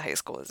I think the high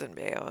school was in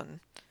Bayonne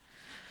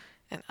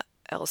and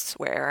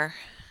elsewhere.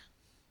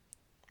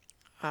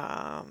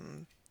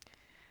 Um,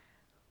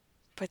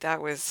 but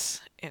that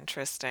was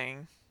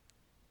interesting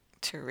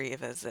to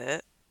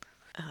revisit.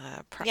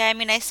 Yeah, I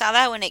mean, I saw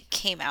that when it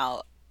came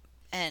out,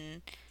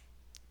 and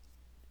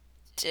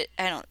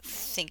I don't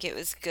think it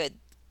was good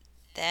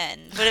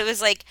then, but it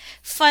was like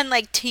fun,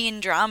 like teen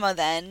drama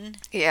then.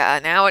 Yeah,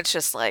 now it's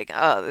just like,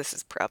 oh, this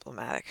is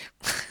problematic.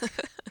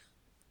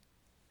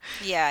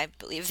 Yeah, I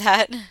believe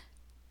that.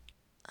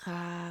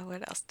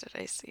 What else did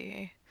I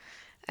see?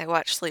 I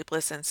watched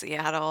Sleepless in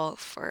Seattle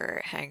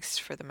for Hanks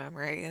for the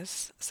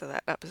Memories, so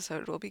that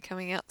episode will be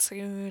coming out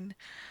soon.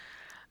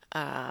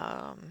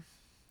 Um,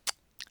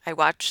 I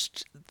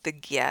watched The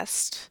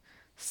Guest,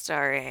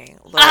 starring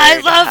I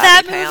Lord love Hottie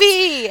that Pants.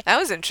 movie. That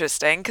was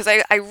interesting because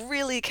I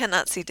really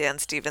cannot see Dan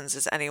Stevens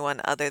as anyone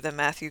other than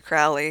Matthew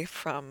Crowley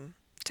from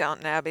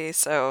Downton Abbey.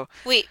 So,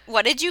 Wait,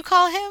 what did you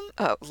call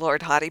him?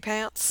 Lord Hottie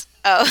Pants.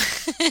 Oh.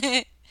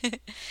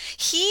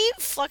 He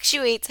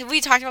fluctuates. Have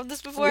we talked about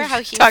this before? We've How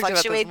he talked about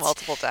this fluctuates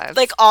multiple times.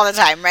 like all the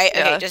time, right? Okay,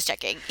 Yeah, just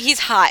checking. He's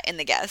hot in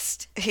The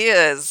Guest. he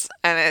is.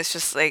 And it's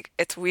just like,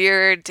 it's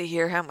weird to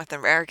hear him with an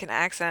American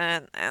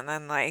accent. And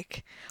then,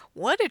 like,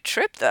 what a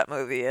trip that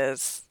movie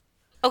is.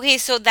 Okay,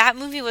 so that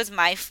movie was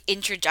my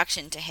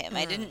introduction to him.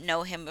 I Mm. didn't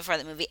know him before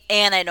the movie,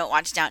 and I don't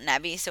watch Downton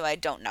Abbey, so I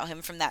don't know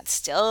him from that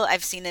still.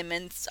 I've seen him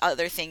in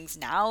other things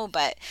now,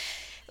 but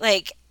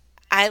like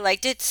I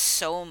liked it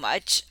so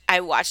much.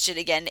 I watched it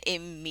again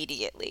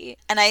immediately.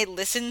 And I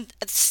listen to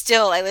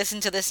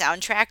the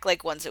soundtrack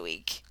like once a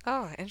week.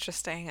 Oh,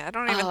 interesting. I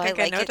don't even Oh, I think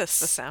I like it.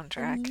 noticed the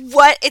soundtrack.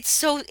 What? It's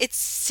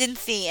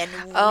synthy and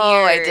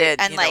Oh, I weird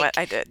did. and You know what? like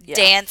I did. Yeah.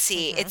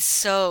 dancey. Hmm. It's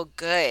so It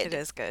good.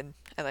 is good.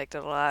 I liked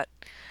it a lot.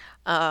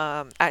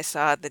 I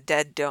saw The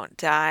Dead Don't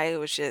Die,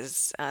 which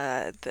is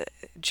the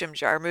Jim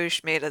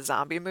Jarmusch made a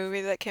zombie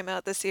movie that came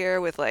out this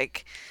year with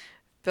like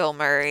Bill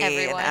Murray and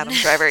Everyone. Adam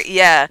Driver.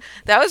 Yeah,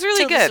 that was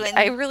really Tilda good. I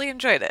Swinton. really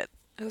enjoyed it.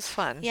 It was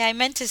fun. Yeah, I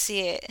meant to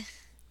see it.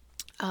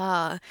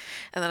 Uh,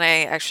 and then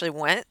I actually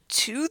went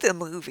to the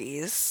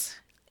movies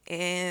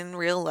in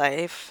real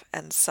life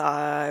and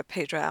saw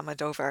Pedro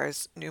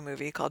Almodovar's new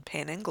movie called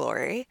Pain and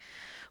Glory,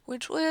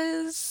 which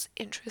was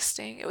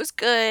interesting. It was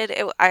good.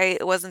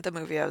 It wasn't the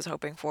movie I was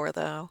hoping for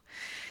though,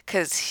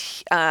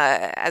 because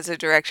as a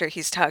director,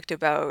 he's talked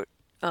about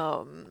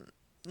um,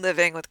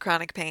 living with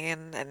chronic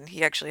pain, and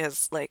he actually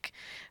has like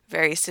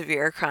very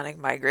severe chronic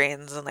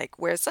migraines and like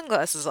wears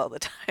sunglasses all the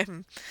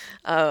time.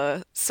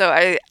 So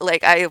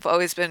I've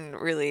always been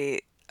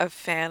really a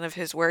fan of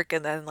his work,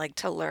 and then like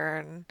to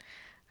learn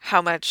how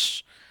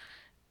much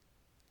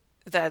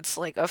that's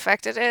like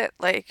affected it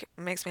like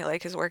makes me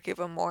like his work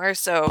even more.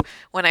 So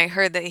when I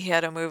heard that he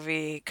had a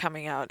movie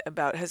coming out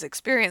about his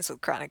experience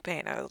with chronic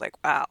pain, I was like,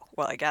 wow,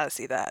 well, I gotta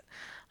see that.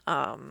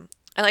 And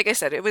like I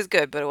said, it was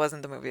good, but it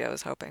wasn't the movie I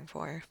was hoping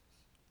for.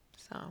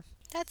 So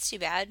That's too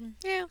bad.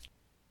 yeah,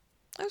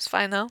 it was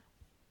fine though.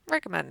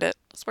 Recommend it.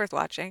 It's worth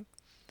watching.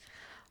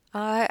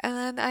 And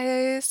then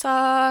I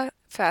saw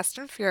Fast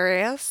and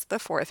Furious, the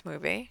fourth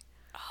movie,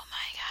 Oh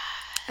my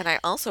god. and I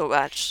also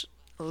watched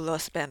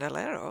Los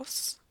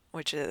Bandoleros,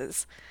 which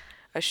is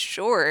a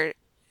short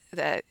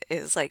that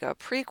is like a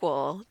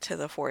prequel to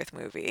the fourth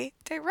movie,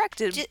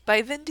 directed J-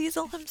 by Vin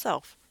Diesel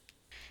himself.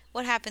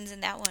 what happens in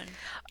that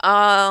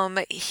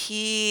one?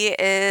 He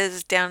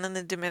is down in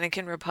the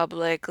Dominican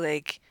Republic,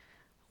 like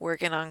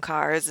working on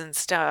cars and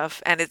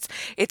stuff, and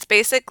it's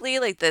basically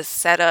like the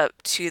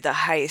setup to the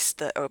heist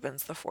that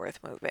opens the fourth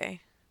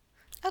movie.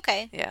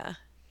 Okay. Yeah, it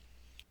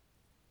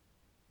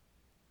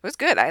was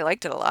good. I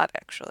liked it a lot,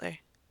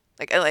 actually.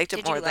 Like I liked it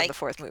Did you more than the like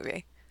fourth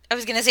movie. I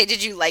was gonna say,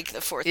 did you like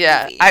the fourth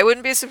Yeah, movie? I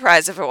wouldn't be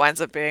surprised if it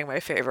winds up being my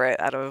favorite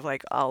out of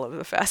like all of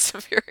the Fast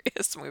and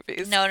Furious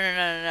movies. No, no, no,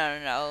 no, no,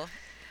 no, no.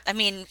 I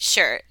mean,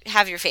 sure,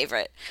 have your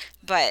favorite,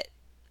 but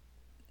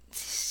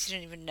you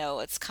don't even know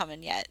what's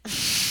coming yet.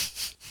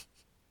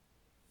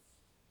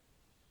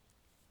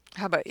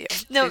 How about you?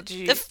 No, Did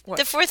you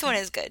the fourth one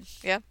is good.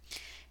 Yeah.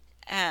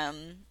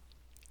 Um,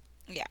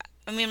 yeah.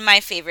 I mean, my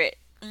favorite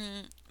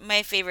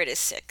is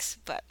 6,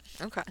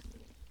 Okay.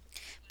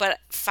 but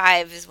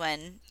 5 is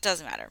when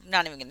doesn't matter. I'm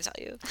not even gonna tell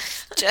you.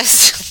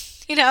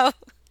 Just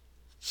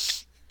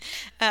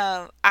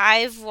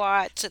I've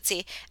watched. Let's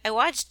see. I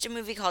watched a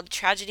movie called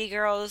Tragedy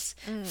Girls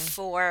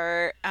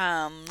for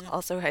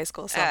Also, High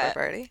School Slumber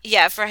Party.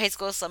 yeah, for High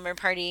School Slumber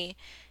Party.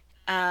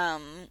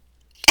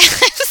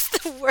 It was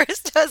the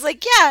worst. I was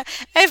like, yeah,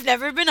 I've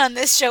never been on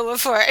this show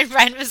before. And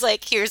Brian was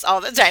like, here's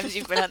all the times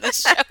you've been on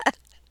this show. I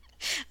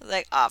was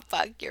like, oh,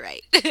 fuck, you're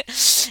right.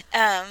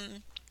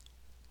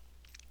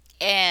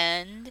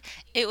 And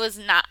it was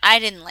not, I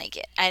didn't like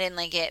it. I didn't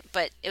like it,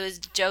 but it was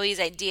Joey's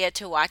idea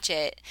to watch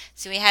it.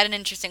 So we had an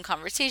interesting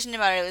conversation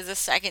about it. It was the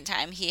second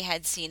time he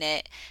had seen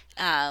it.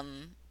 I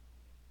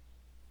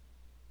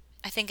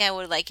think I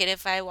would like it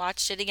if I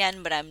watched it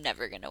again, but I'm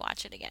never going to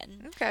watch it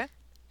again. Okay.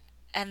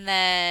 And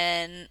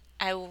then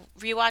I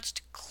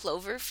rewatched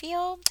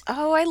Cloverfield.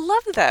 Oh, I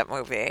love that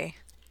movie.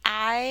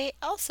 I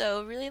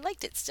also really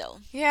liked it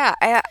still. Yeah,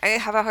 I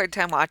have a hard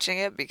time watching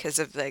it because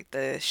of like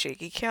the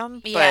shaky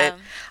cam, Yeah. but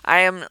I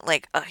am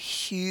like a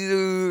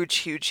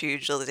huge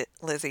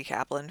Lizzie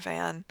Kaplan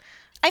fan.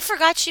 I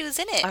forgot she was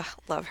in it. Ugh,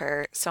 love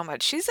her so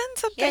much. She's in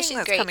something Yeah, she's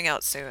that's great. coming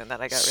out soon that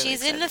I got really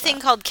She's in excited a thing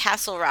about. called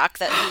Castle Rock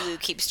that Hulu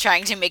keeps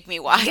trying to make me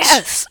watch.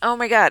 Yes. Oh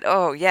my God.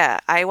 Oh yeah.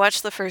 I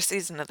watched the first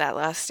season of that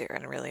last year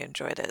and really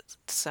enjoyed it.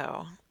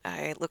 So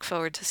I look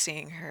forward to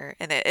seeing her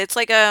in it. It's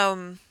like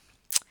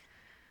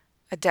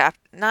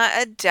not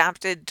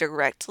adapted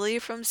directly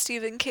from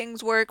Stephen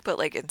King's work, but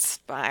like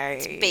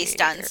inspired.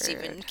 Based on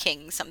Stephen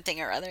King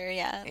something or other.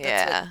 Yeah.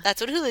 Yeah.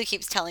 That's what Hulu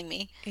keeps telling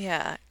me.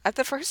 Yeah.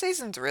 The first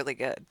season's really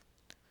good.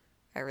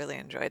 I really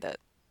enjoyed it.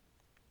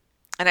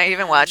 And I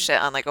even watched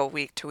it on like a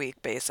week to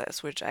week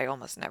basis, which I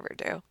almost never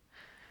do.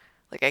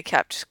 Like I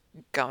kept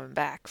going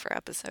back for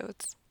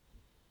episodes.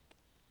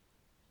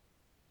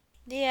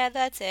 Yeah,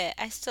 that's it.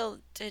 I still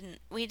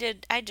didn't.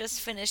 I just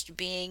finished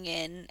being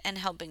in and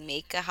helping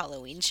make a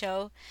Halloween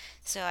show.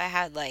 So I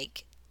had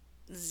like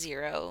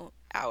 0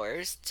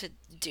 hours to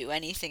do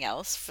anything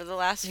else for the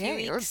last few Yeah,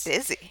 you were weeks.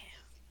 busy.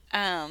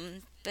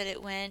 But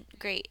it went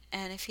great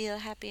and I feel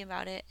happy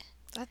about it.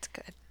 That's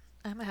good.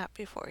 I'm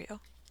happy for you.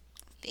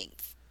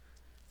 Thanks.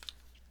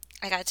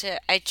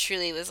 I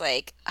truly was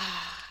like,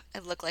 I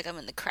look like I'm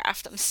in the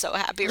craft. I'm so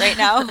happy right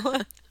now.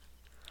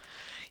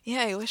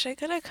 Yeah, I wish I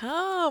could have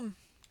come.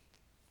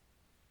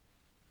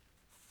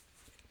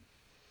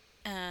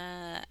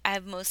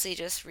 I've mostly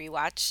just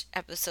rewatched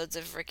episodes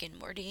of Rick and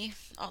Morty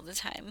all the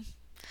time.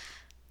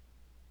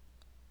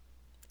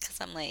 Because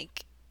I'm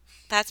like,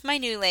 that's my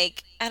new,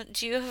 like,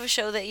 do you have a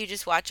show that you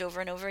just watch over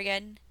and over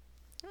again?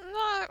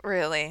 Not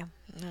really.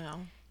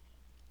 No.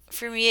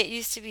 For me, it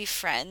used to be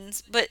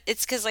Friends, but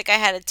it's because, like, I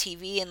had a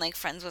TV and, like,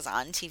 Friends was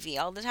on TV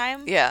all the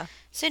time. Yeah.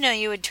 So,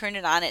 you would turn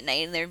it on at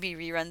night and there'd be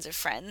reruns of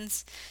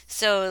Friends.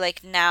 So,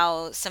 like,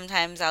 now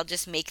sometimes I'll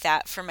just make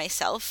that for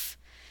myself.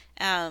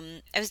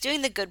 I was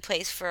doing The Good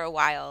Place for a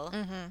while.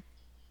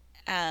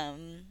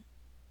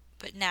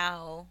 But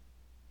now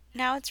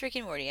it's Rick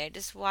and Morty. I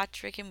just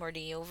watch Rick and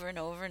Morty over and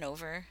over and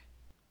over.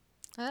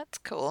 That's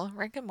cool.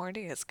 Rick and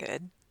Morty is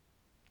good.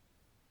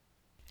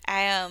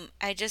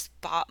 I just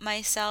bought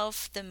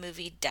myself the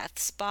movie Death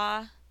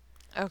Spa,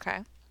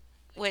 Okay.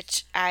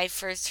 which I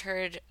first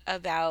heard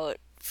about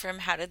from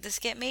How Did This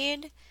Get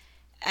Made?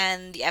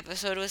 And the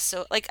episode was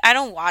so, like, I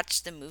don't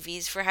watch the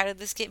movies for How Did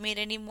This Get Made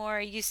anymore.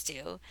 I used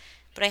to,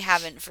 but I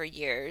haven't for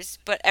years.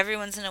 But every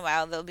once in a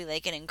while, there'll be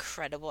like an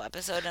incredible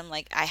episode. I'm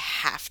like, I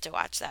have to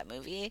watch that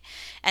movie.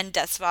 And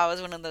Death Spa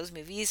was one of those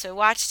movies. So I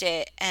watched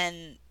it,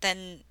 and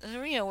then,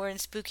 we're in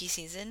spooky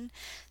season.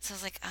 So I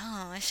was like,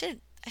 oh, I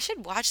should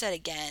watch that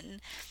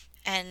again.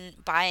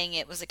 And buying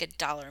it was like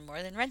 $1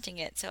 more than renting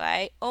it. So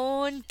I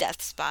own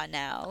Death Spa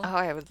now. Oh,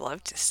 I would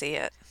love to see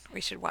it. We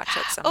should watch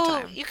it Oh,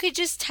 sometime. you could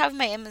just have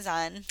my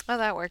Amazon. Oh,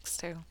 that works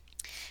too.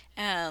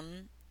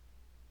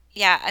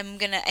 Yeah, I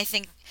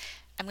think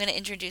I'm gonna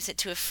introduce it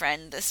to a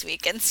friend this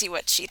week and see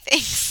what she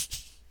thinks.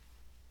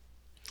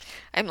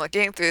 I'm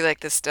looking through like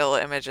the still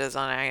images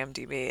on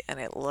IMDb and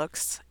it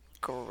looks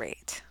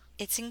great.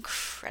 It's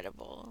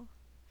incredible.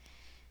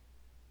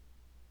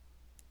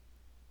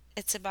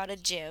 It's about a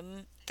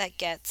gym that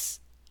gets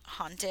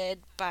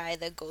haunted by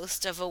the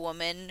ghost of a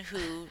woman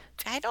who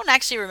I don't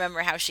actually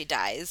remember how she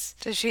dies.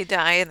 Does she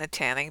die in the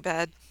tanning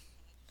bed?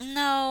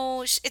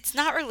 No, it's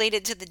not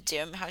related to the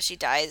gym how she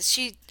dies.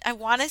 I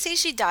want to say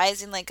she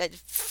dies in like a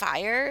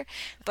fire,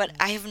 but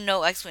I have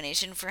no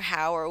explanation for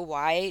how or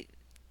why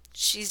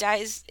she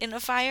dies in a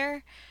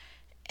fire.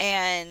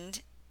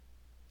 And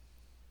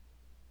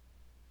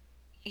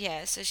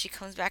Yeah, so she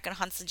comes back and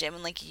haunts the gym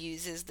and like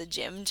uses the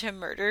gym to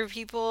murder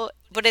people,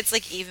 but it's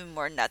like even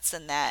more nuts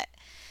than that.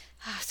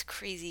 Oh, it's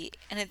crazy.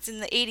 And it's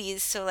in the 80s,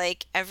 so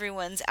like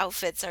everyone's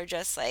outfits are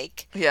just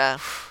like Yeah.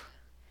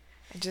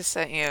 I just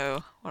sent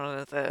you one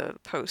of the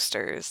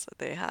posters that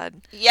they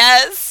had.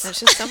 yes. It's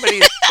just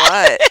somebody's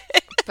butt,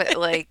 but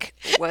like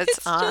what's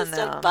It's on just a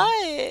them?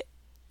 butt.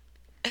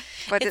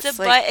 But It's a it's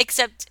butt like,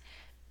 except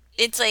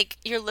it's like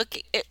you're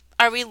looking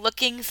are we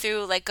looking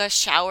through like a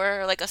shower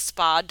or like a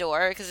spa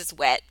door because it's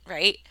wet,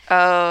 right?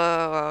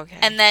 oh, okay.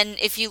 And then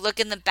if you look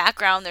in the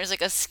background there's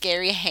like a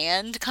scary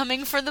hand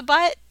coming for the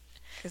butt,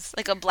 'Cause-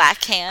 like a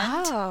black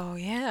hand. oh,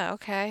 yeah,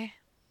 okay.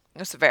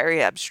 It's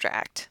very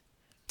abstract.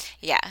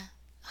 Yeah.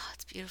 Oh,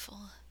 it's beautiful.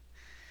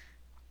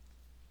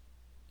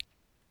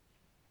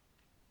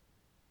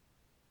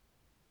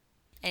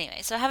 Anyway,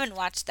 so I haven't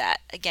watched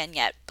that again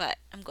yet, but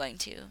I'm going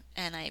to,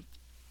 and I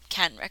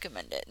can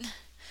recommend it.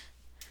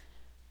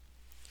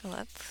 Well,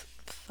 that's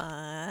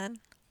fun.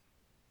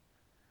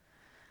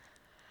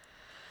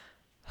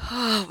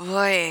 Oh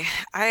boy,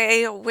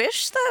 I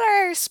wish that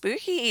our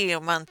spooky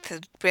month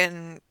had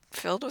been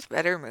filled with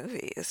better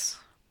movies.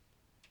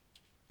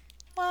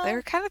 They Well,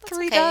 were kind of that's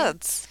three okay.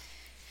 duds.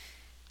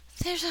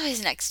 There's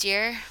always next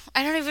year.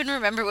 I don't even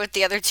remember what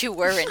the other two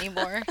were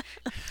anymore.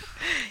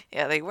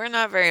 Yeah, they were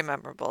not very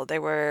memorable. They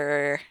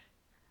were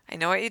I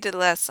Know What You Did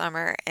Last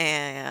Summer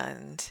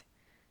and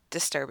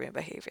Disturbing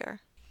Behavior.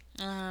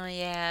 Oh,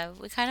 yeah.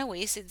 We kind of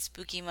wasted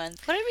Spooky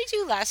Month. What did we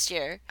do last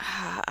year?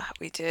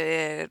 We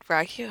did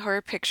Rocky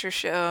Horror Picture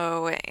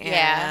Show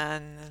Yeah.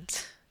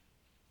 and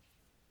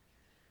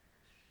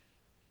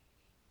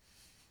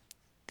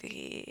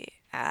the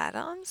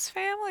Addams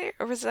Family,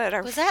 or was that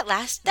our? Was that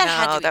last? That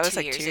had No, to be that was 2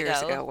 like years 2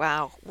 years ago.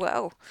 Wow,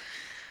 whoa.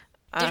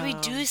 Did we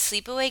do Um,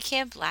 Sleepaway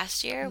Camp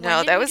last year? When no,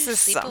 did that we was do this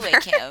summer.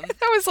 Sleepaway Camp?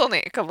 That was only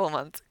a couple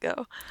months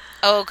ago.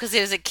 Oh, because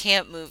it was a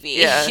camp movie.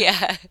 Yeah.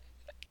 Yeah.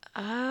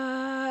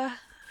 I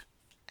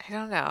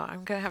don't know.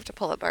 I'm gonna have to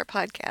pull up our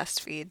podcast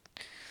feed.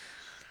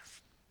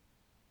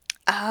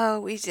 Oh,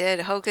 we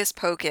did Hocus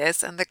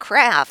Pocus and The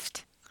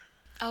Craft.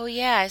 Oh,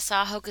 yeah. I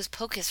saw Hocus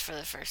Pocus for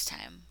the first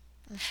time.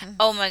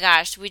 Oh my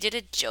gosh, we did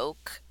a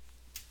joke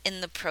in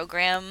the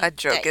program A that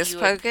Jocus you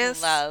would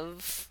Pocus?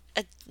 love.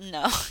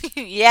 No,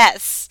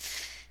 yes.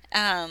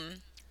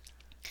 Um,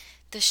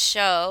 the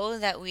show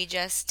that we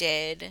just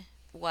did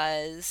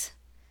was,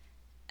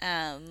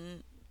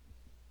 it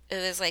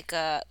was like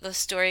the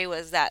story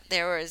was that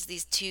there was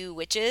these two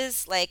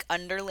witches, like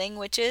underling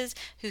witches,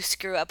 who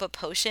screw up a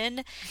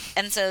potion,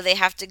 and so they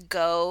have to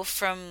go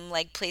from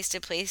like place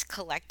to place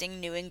collecting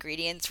new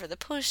ingredients for the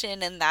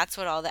potion, and that's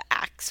what all the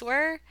acts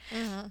were.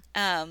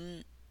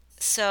 Um,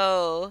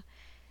 so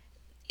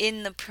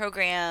in the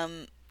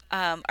program,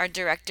 our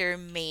director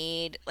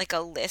made like a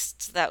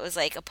list that was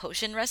like a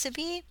potion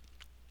recipe.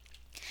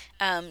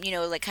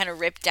 Like kind of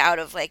ripped out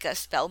of like a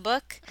spell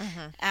book.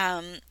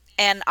 Um,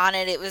 and on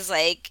it, it was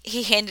like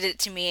he handed it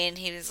to me, and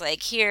he was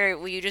like, "Here,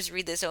 will you just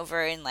read this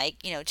over and like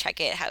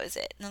check it? How is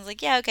it?" And I was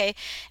like, "Yeah, okay."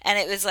 And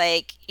it was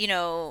like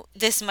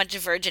this much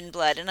virgin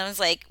blood, and I was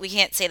like, "We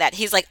can't say that."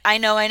 He's like, "I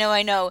know, I know,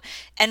 I know."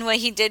 And what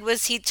he did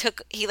was he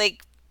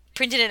like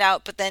printed it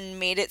out, but then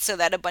made it so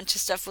that a bunch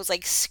of stuff was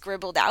like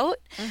scribbled out,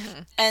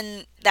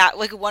 and that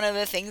like one of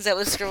the things that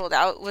was scribbled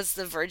out was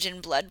the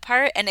virgin blood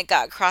part, and it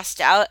got crossed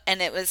out,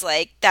 and it was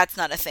like, that's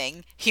not a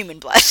thing, human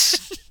blood.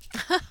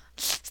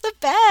 It's the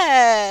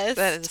best.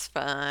 That is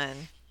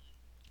fun.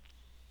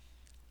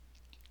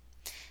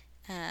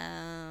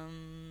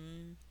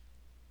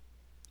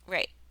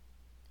 Right.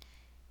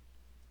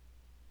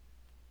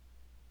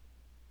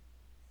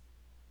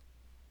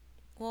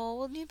 Well,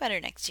 we'll do better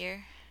next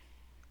year.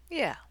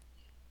 Yeah.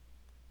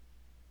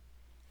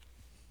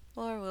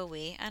 Or will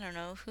we? I don't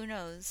know. Who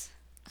knows?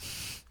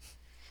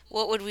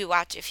 What would we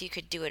watch if you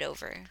could do it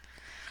over?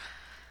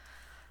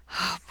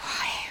 Oh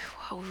boy,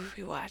 what would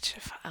we watch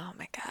if? Oh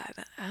my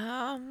god.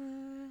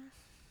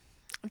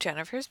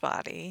 Jennifer's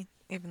Body,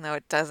 even though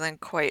it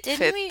doesn't quite fit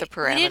the We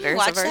parameters didn't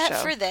watch of our that show.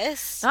 for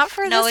this. Not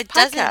for No, this it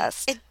podcast.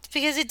 doesn't.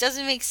 Because it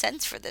doesn't make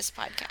sense for this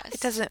podcast. It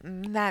doesn't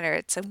matter.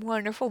 It's a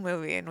wonderful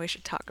movie, and we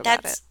should talk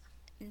about it.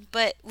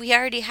 But we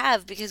already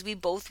have because we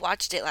both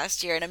watched it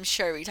last year, and I'm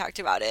sure we talked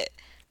about it.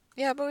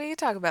 Yeah, but we can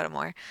talk about it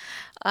more.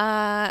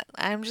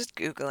 I'm just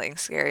Googling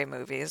scary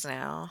movies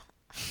now.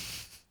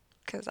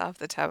 Because off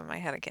the top of my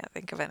head, I can't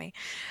think of any.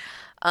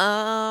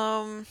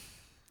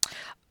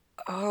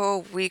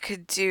 We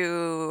could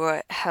do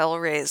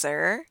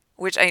Hellraiser,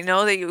 which I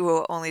know that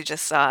you only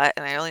just saw it,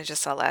 and I only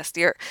just saw last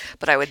year,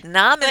 but I would But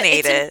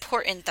nominate it's it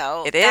important,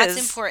 though. It That's is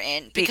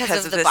important because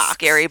of of the the box.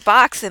 scary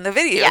box in the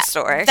video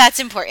store. That's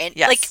important.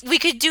 Yes. Like, we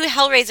could do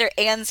Hellraiser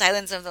and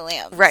Silence of the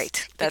Lambs.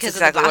 Right. That's because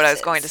of the exactly what I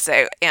was going to boxes.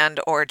 say. And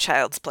or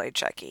Child's Play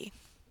Chucky,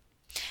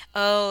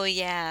 Oh,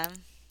 yeah.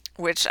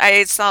 which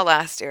I saw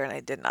last year and I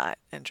did not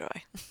enjoy.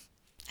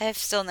 I've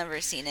still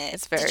never seen it.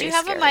 It's Did very you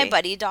have a scary. My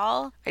Buddy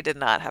doll? I did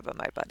not have a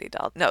My Buddy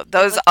doll. No,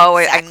 those looked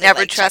always, I exactly never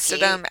like trusted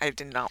Chucky. them. I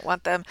did not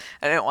want them.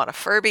 I didn't want a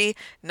Furby.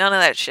 None of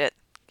that shit.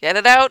 Get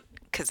it out.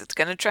 because it's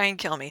going to try and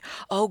kill me.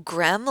 Oh,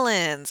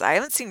 Gremlins. I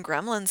haven't seen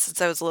Gremlins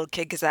since I was a little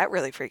kid because that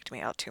really freaked me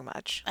out too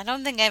much. I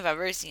don't think I've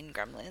ever seen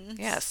Gremlins.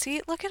 Yeah,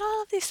 see, look at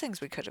all of these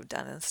things we could have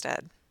done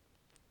instead.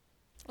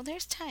 Well,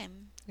 there's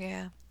time.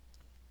 Yeah.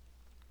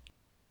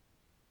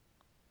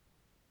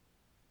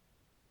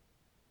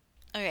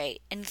 All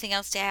right. Anything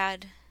else to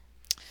add?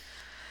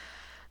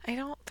 I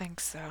don't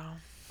think so.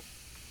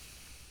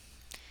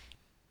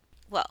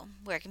 Well,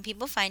 where can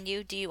people find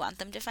you? Do you want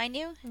them to find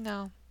you?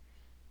 No.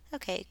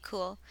 Okay,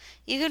 cool.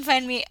 You can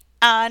find me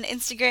on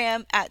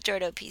Instagram at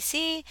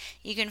JordoPC.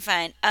 You can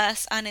find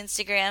us on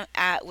Instagram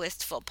at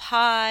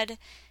WistfulPod.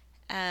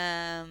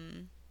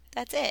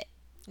 That's it.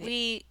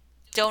 We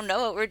don't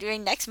know what we're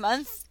doing next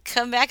month.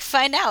 Come back,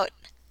 find out.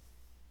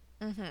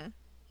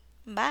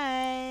 Mm-hmm.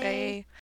 Bye. Bye.